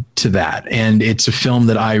responded to that. And it's a film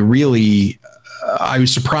that I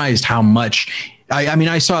was surprised how much.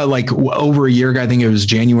 I saw it over a year ago. I think it was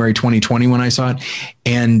January 2020 when I saw it,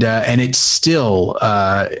 and it's still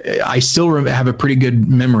I still have a pretty good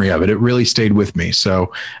memory of it. It really stayed with me,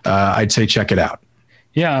 so I'd say check it out.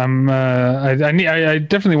 Yeah, I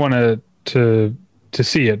definitely want to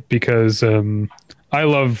see it because I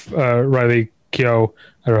love Riley Keough,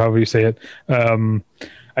 or however you say it.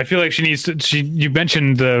 I feel like she needs to. You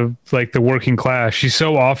mentioned the working class. She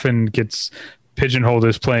so often gets pigeonholed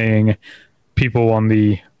as playing people on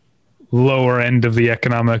the lower end of the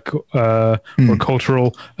economic or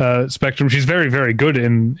cultural spectrum. She's very, very good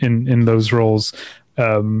in those roles.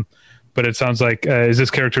 But it sounds like, is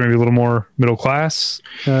this character maybe a little more middle class?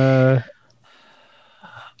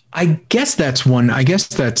 I guess that's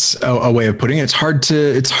a way of putting it. It's hard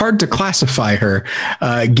to classify her,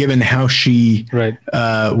 given how she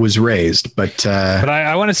was raised. But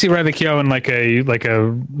I want to see Riley Keough in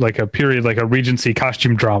a period, like a Regency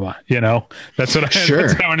costume drama. That's what that's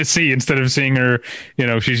what I want to see, instead of seeing her.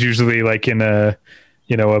 She's usually in a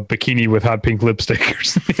bikini with hot pink lipstick or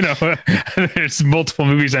something. There's multiple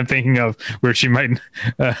movies I'm thinking of where she might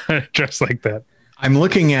dress like that. I'm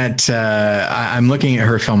looking at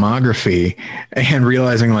her filmography and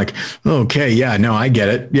realizing okay, yeah, no, I get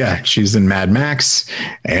it. Yeah, she's in Mad Max,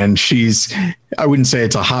 and I wouldn't say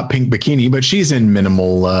it's a hot pink bikini, but she's in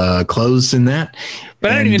minimal clothes in that.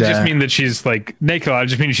 But I don't even just mean that she's naked. I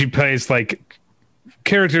just mean she plays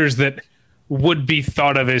characters that would be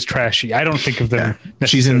thought of as trashy. I don't think of them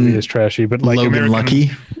necessarily as trashy, but Logan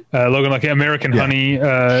Lucky, American Honey.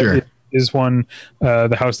 Sure. Is one,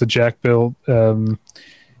 the house that Jack built.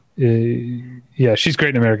 She's great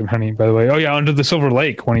in American Honey, by the way. Oh yeah, Under the Silver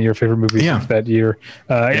Lake, one of your favorite movies of that year.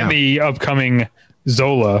 And the upcoming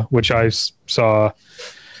Zola, which I saw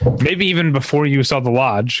maybe even before you saw The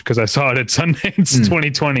Lodge, because I saw it at Sundance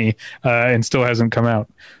 2020 and still hasn't come out.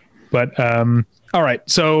 But all right,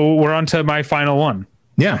 so we're on to my final one.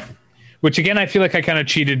 Yeah. Which again, I feel like I kind of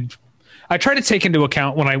cheated. I try to take into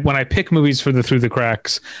account when I pick movies for the Through the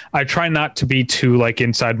Cracks, I try not to be too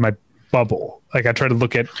inside my bubble. I try to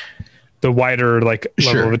look at the wider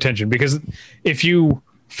level of attention, because if you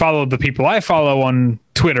follow the people I follow on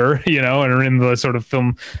Twitter, and are in the sort of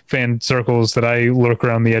film fan circles that I lurk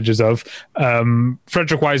around the edges of,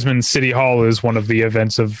 Frederick Wiseman's City Hall is one of the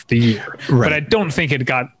events of the year, but I don't think it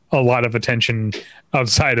got a lot of attention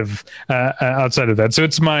outside of that. So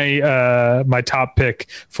it's my top pick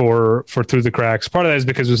for Through the Cracks. Part of that is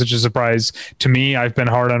because it was such a surprise to me. I've been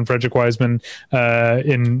hard on Frederick Wiseman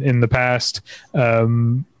in the past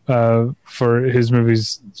for his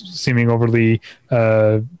movies seeming overly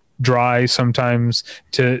dry sometimes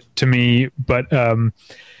to me, but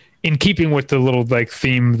in keeping with the little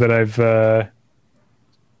theme that I've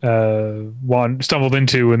stumbled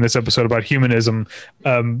into in this episode about humanism,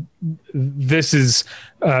 this is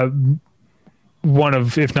one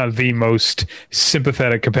of, if not the most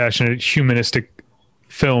sympathetic, compassionate, humanistic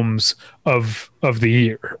films of the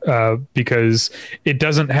year, because it's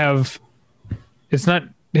not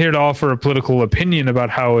here to offer a political opinion about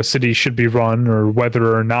how a city should be run or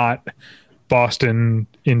whether or not Boston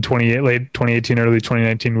in late 2018, early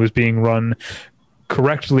 2019 was being run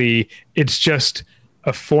correctly. It's just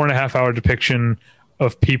a 4.5 hour depiction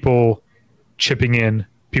of people chipping in,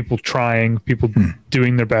 people trying, people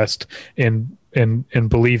doing their best and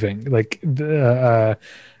believing, like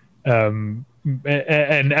and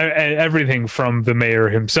everything from the mayor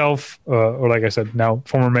himself, or like I said, now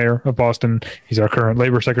former mayor of Boston. He's our current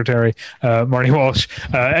labor secretary, Marty Walsh.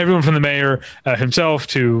 Everyone from the mayor himself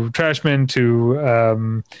to trashmen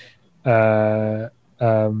to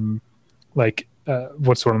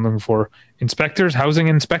what's what I'm looking for? Inspectors, housing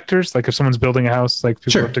inspectors. Like if someone's building a house, like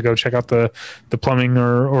people have to go check out the plumbing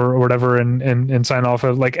or whatever and sign off.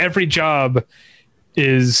 Like every job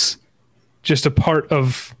is just a part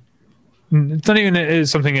of. It's not even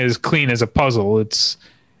something as clean as a puzzle. It's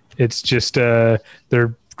just they're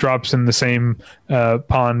drops in the same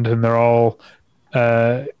pond, and they're all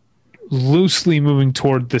loosely moving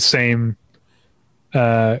toward the same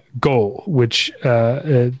goal, which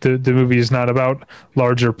the movie is not about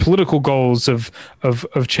larger political goals of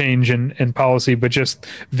change and policy, but just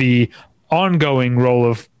the ongoing role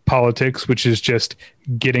of politics, which is just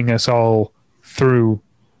getting us all through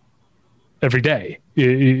every day,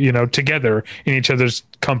 together in each other's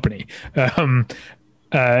company. It's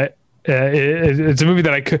a movie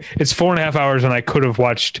that it's 4.5 hours, and I could have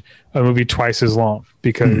watched a movie twice as long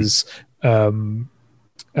because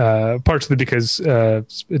partially because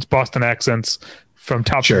it's Boston accents from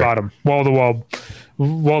top to bottom, wall to wall,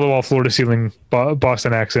 floor to ceiling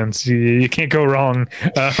Boston accents. You can't go wrong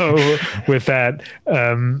with that.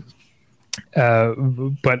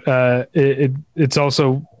 But it's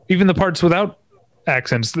also, even the parts without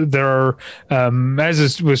accents, there are,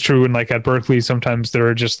 as was true in like at Berkeley, sometimes there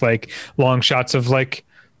are just like long shots of like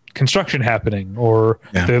construction happening, or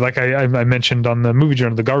like I mentioned on the movie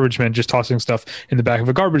journal, the garbage man just tossing stuff in the back of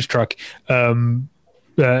a garbage truck. The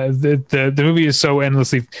movie is so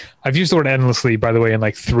endlessly, I've used the word endlessly, by the way, in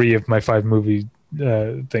like 3 of my 5 movie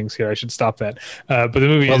things here. I should stop that. But the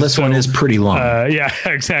movie this one is pretty long. Yeah,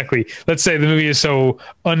 exactly. Let's say the movie is so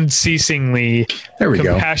unceasingly,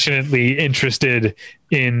 compassionately interested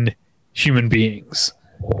in human beings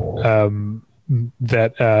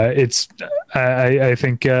that it's, I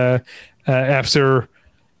think after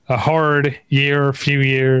a hard year, few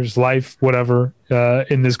years, life, whatever,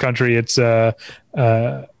 in this country, it's a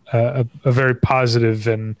very positive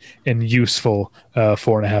and useful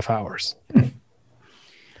 4.5 hours.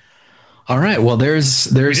 All right. Well,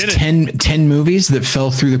 there's 10 movies that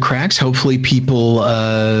fell through the cracks. Hopefully people,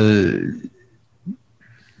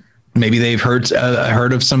 maybe they've heard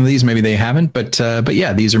of some of these, maybe they haven't, but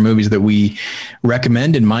yeah, these are movies that we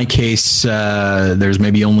recommend. In my case, there's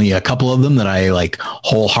maybe only a couple of them that I like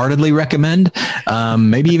wholeheartedly recommend.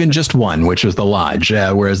 Maybe even just one, which was The Lodge,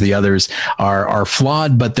 whereas the others are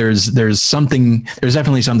flawed, but there's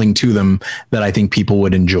definitely something to them that I think people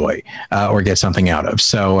would enjoy, or get something out of.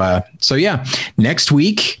 So yeah, next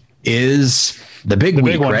week is the big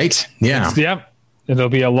week, right? Yeah. Yep. It'll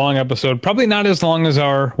be a long episode, probably not as long as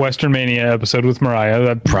our Western Mania episode with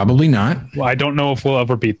Mariah. Probably not. I don't know if we'll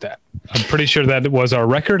ever beat that. I'm pretty sure that it was our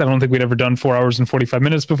record. I don't think we'd ever done 4 hours and 45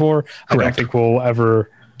 minutes before. Correct. I don't think we'll ever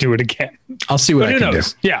do it again. I'll see what I can do.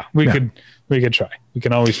 Yeah, we could try. We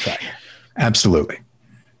can always try. Absolutely.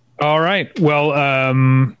 All right. Well,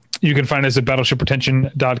 you can find us at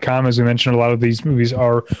battleshippretension.com. As we mentioned, a lot of these movies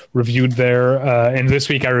are reviewed there. And this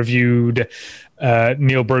week I reviewed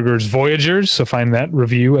Neil Burger's Voyagers. So find that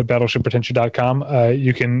review at battleshippretension.com.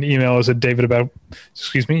 You can email us at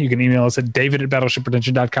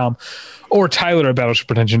david@battleshippretension.com or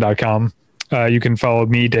Tyler@battleshippretension.com. You can follow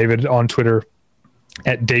me, David, on Twitter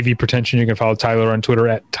at DavyPretension. You can follow Tyler on Twitter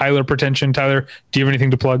at TylerPretension. Tyler, do you have anything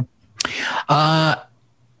to plug?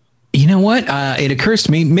 You know what? It occurs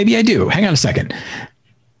to me, maybe I do. Hang on a second.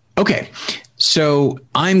 Okay. So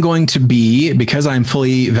I'm going to be, because I'm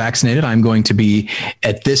fully vaccinated, I'm going to be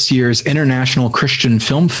at this year's International Christian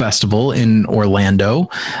Film Festival in Orlando.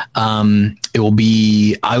 I will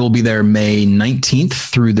be there May 19th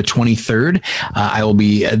through the 23rd. I will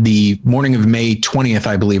be at the morning of May 20th.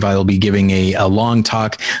 I believe I will be giving a long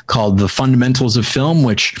talk called The Fundamentals of Film,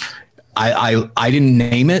 which I didn't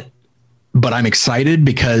name it, but I'm excited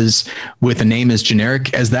because with a name as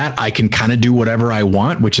generic as that, I can kind of do whatever I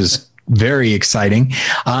want, which is very exciting.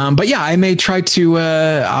 But yeah, I may try to,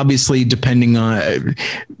 obviously, depending on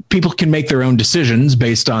people can make their own decisions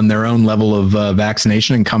based on their own level of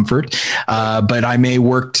vaccination and comfort. But I may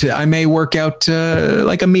work out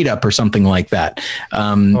like a meetup or something like that.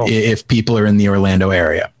 If people are in the Orlando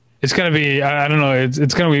area. It's going to be, I don't know.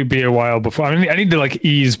 It's going to be a while before. I need to like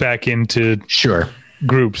ease back into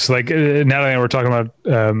groups. Like Natalie and I were talking about,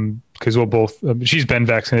 because we'll both, she's been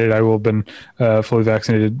vaccinated. I will have been fully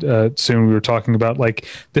vaccinated soon. We were talking about like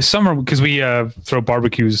this summer, because we throw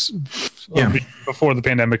barbecues before the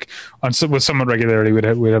pandemic with somewhat regularity.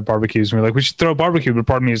 We'd have barbecues, and we're like, we should throw a barbecue. But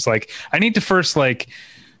part of me is like, I need to first like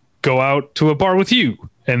go out to a bar with you,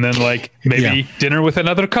 and then like maybe dinner with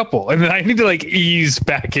another couple, and then I need to like ease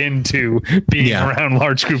back into being around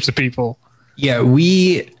large groups of people. Yeah,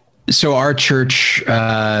 so our church,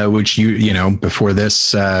 which before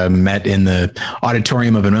this met in the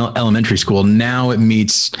auditorium of an elementary school, now it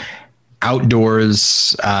meets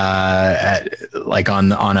outdoors, like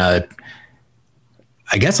on a,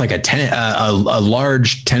 I guess like a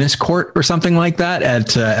large tennis court or something like that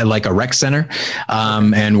at like a rec center.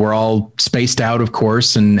 And we're all spaced out, of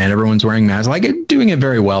course, and everyone's wearing masks, like doing it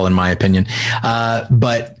very well, in my opinion.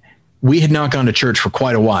 But we had not gone to church for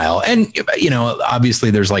quite a while. And, obviously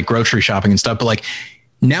there's like grocery shopping and stuff, but like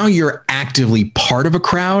now you're actively part of a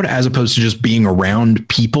crowd as opposed to just being around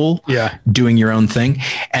people doing your own thing.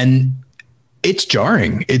 And it's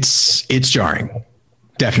jarring. It's jarring.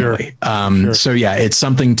 Definitely. Sure. So yeah, it's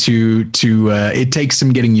something to it takes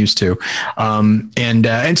some getting used to.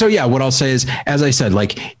 And so, yeah, what I'll say is, as I said,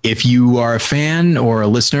 like if you are a fan or a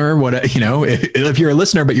listener, if you're a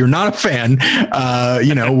listener, but you're not a fan,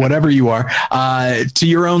 whatever you are, to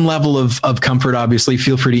your own level of comfort, obviously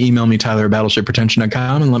feel free to email me,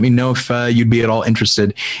 Tyler@battleshippretension.com, and let me know if you'd be at all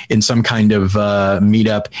interested in some kind of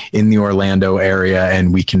meetup in the Orlando area,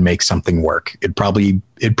 and we can make something work. It'd probably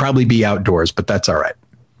be outdoors, but that's all right.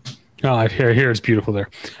 Oh, I hear it's beautiful there.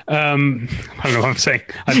 I don't know what I'm saying.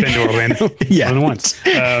 I've been to Orlando more than once,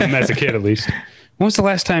 as a kid at least. When was the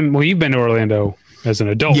last time? Well, you've been to Orlando as an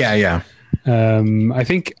adult. Yeah. I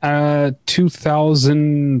think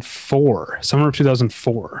 2004, summer of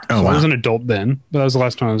 2004. Oh, wow. I was an adult then, but that was the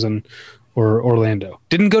last time I was in Orlando.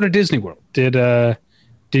 Didn't go to Disney World. Did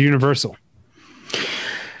Universal.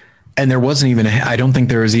 And there wasn't even, I don't think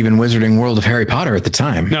there was even Wizarding World of Harry Potter at the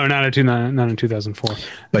time. No, not in 2004.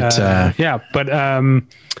 But all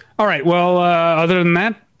right. Well, other than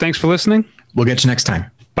that, thanks for listening. We'll get you next time.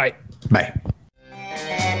 Bye. Bye.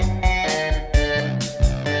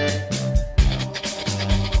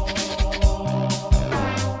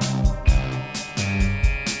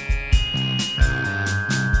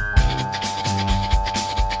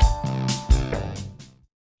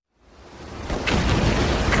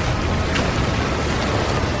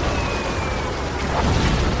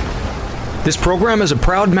 This program is a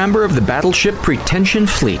proud member of the Battleship Pretension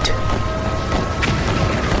Fleet.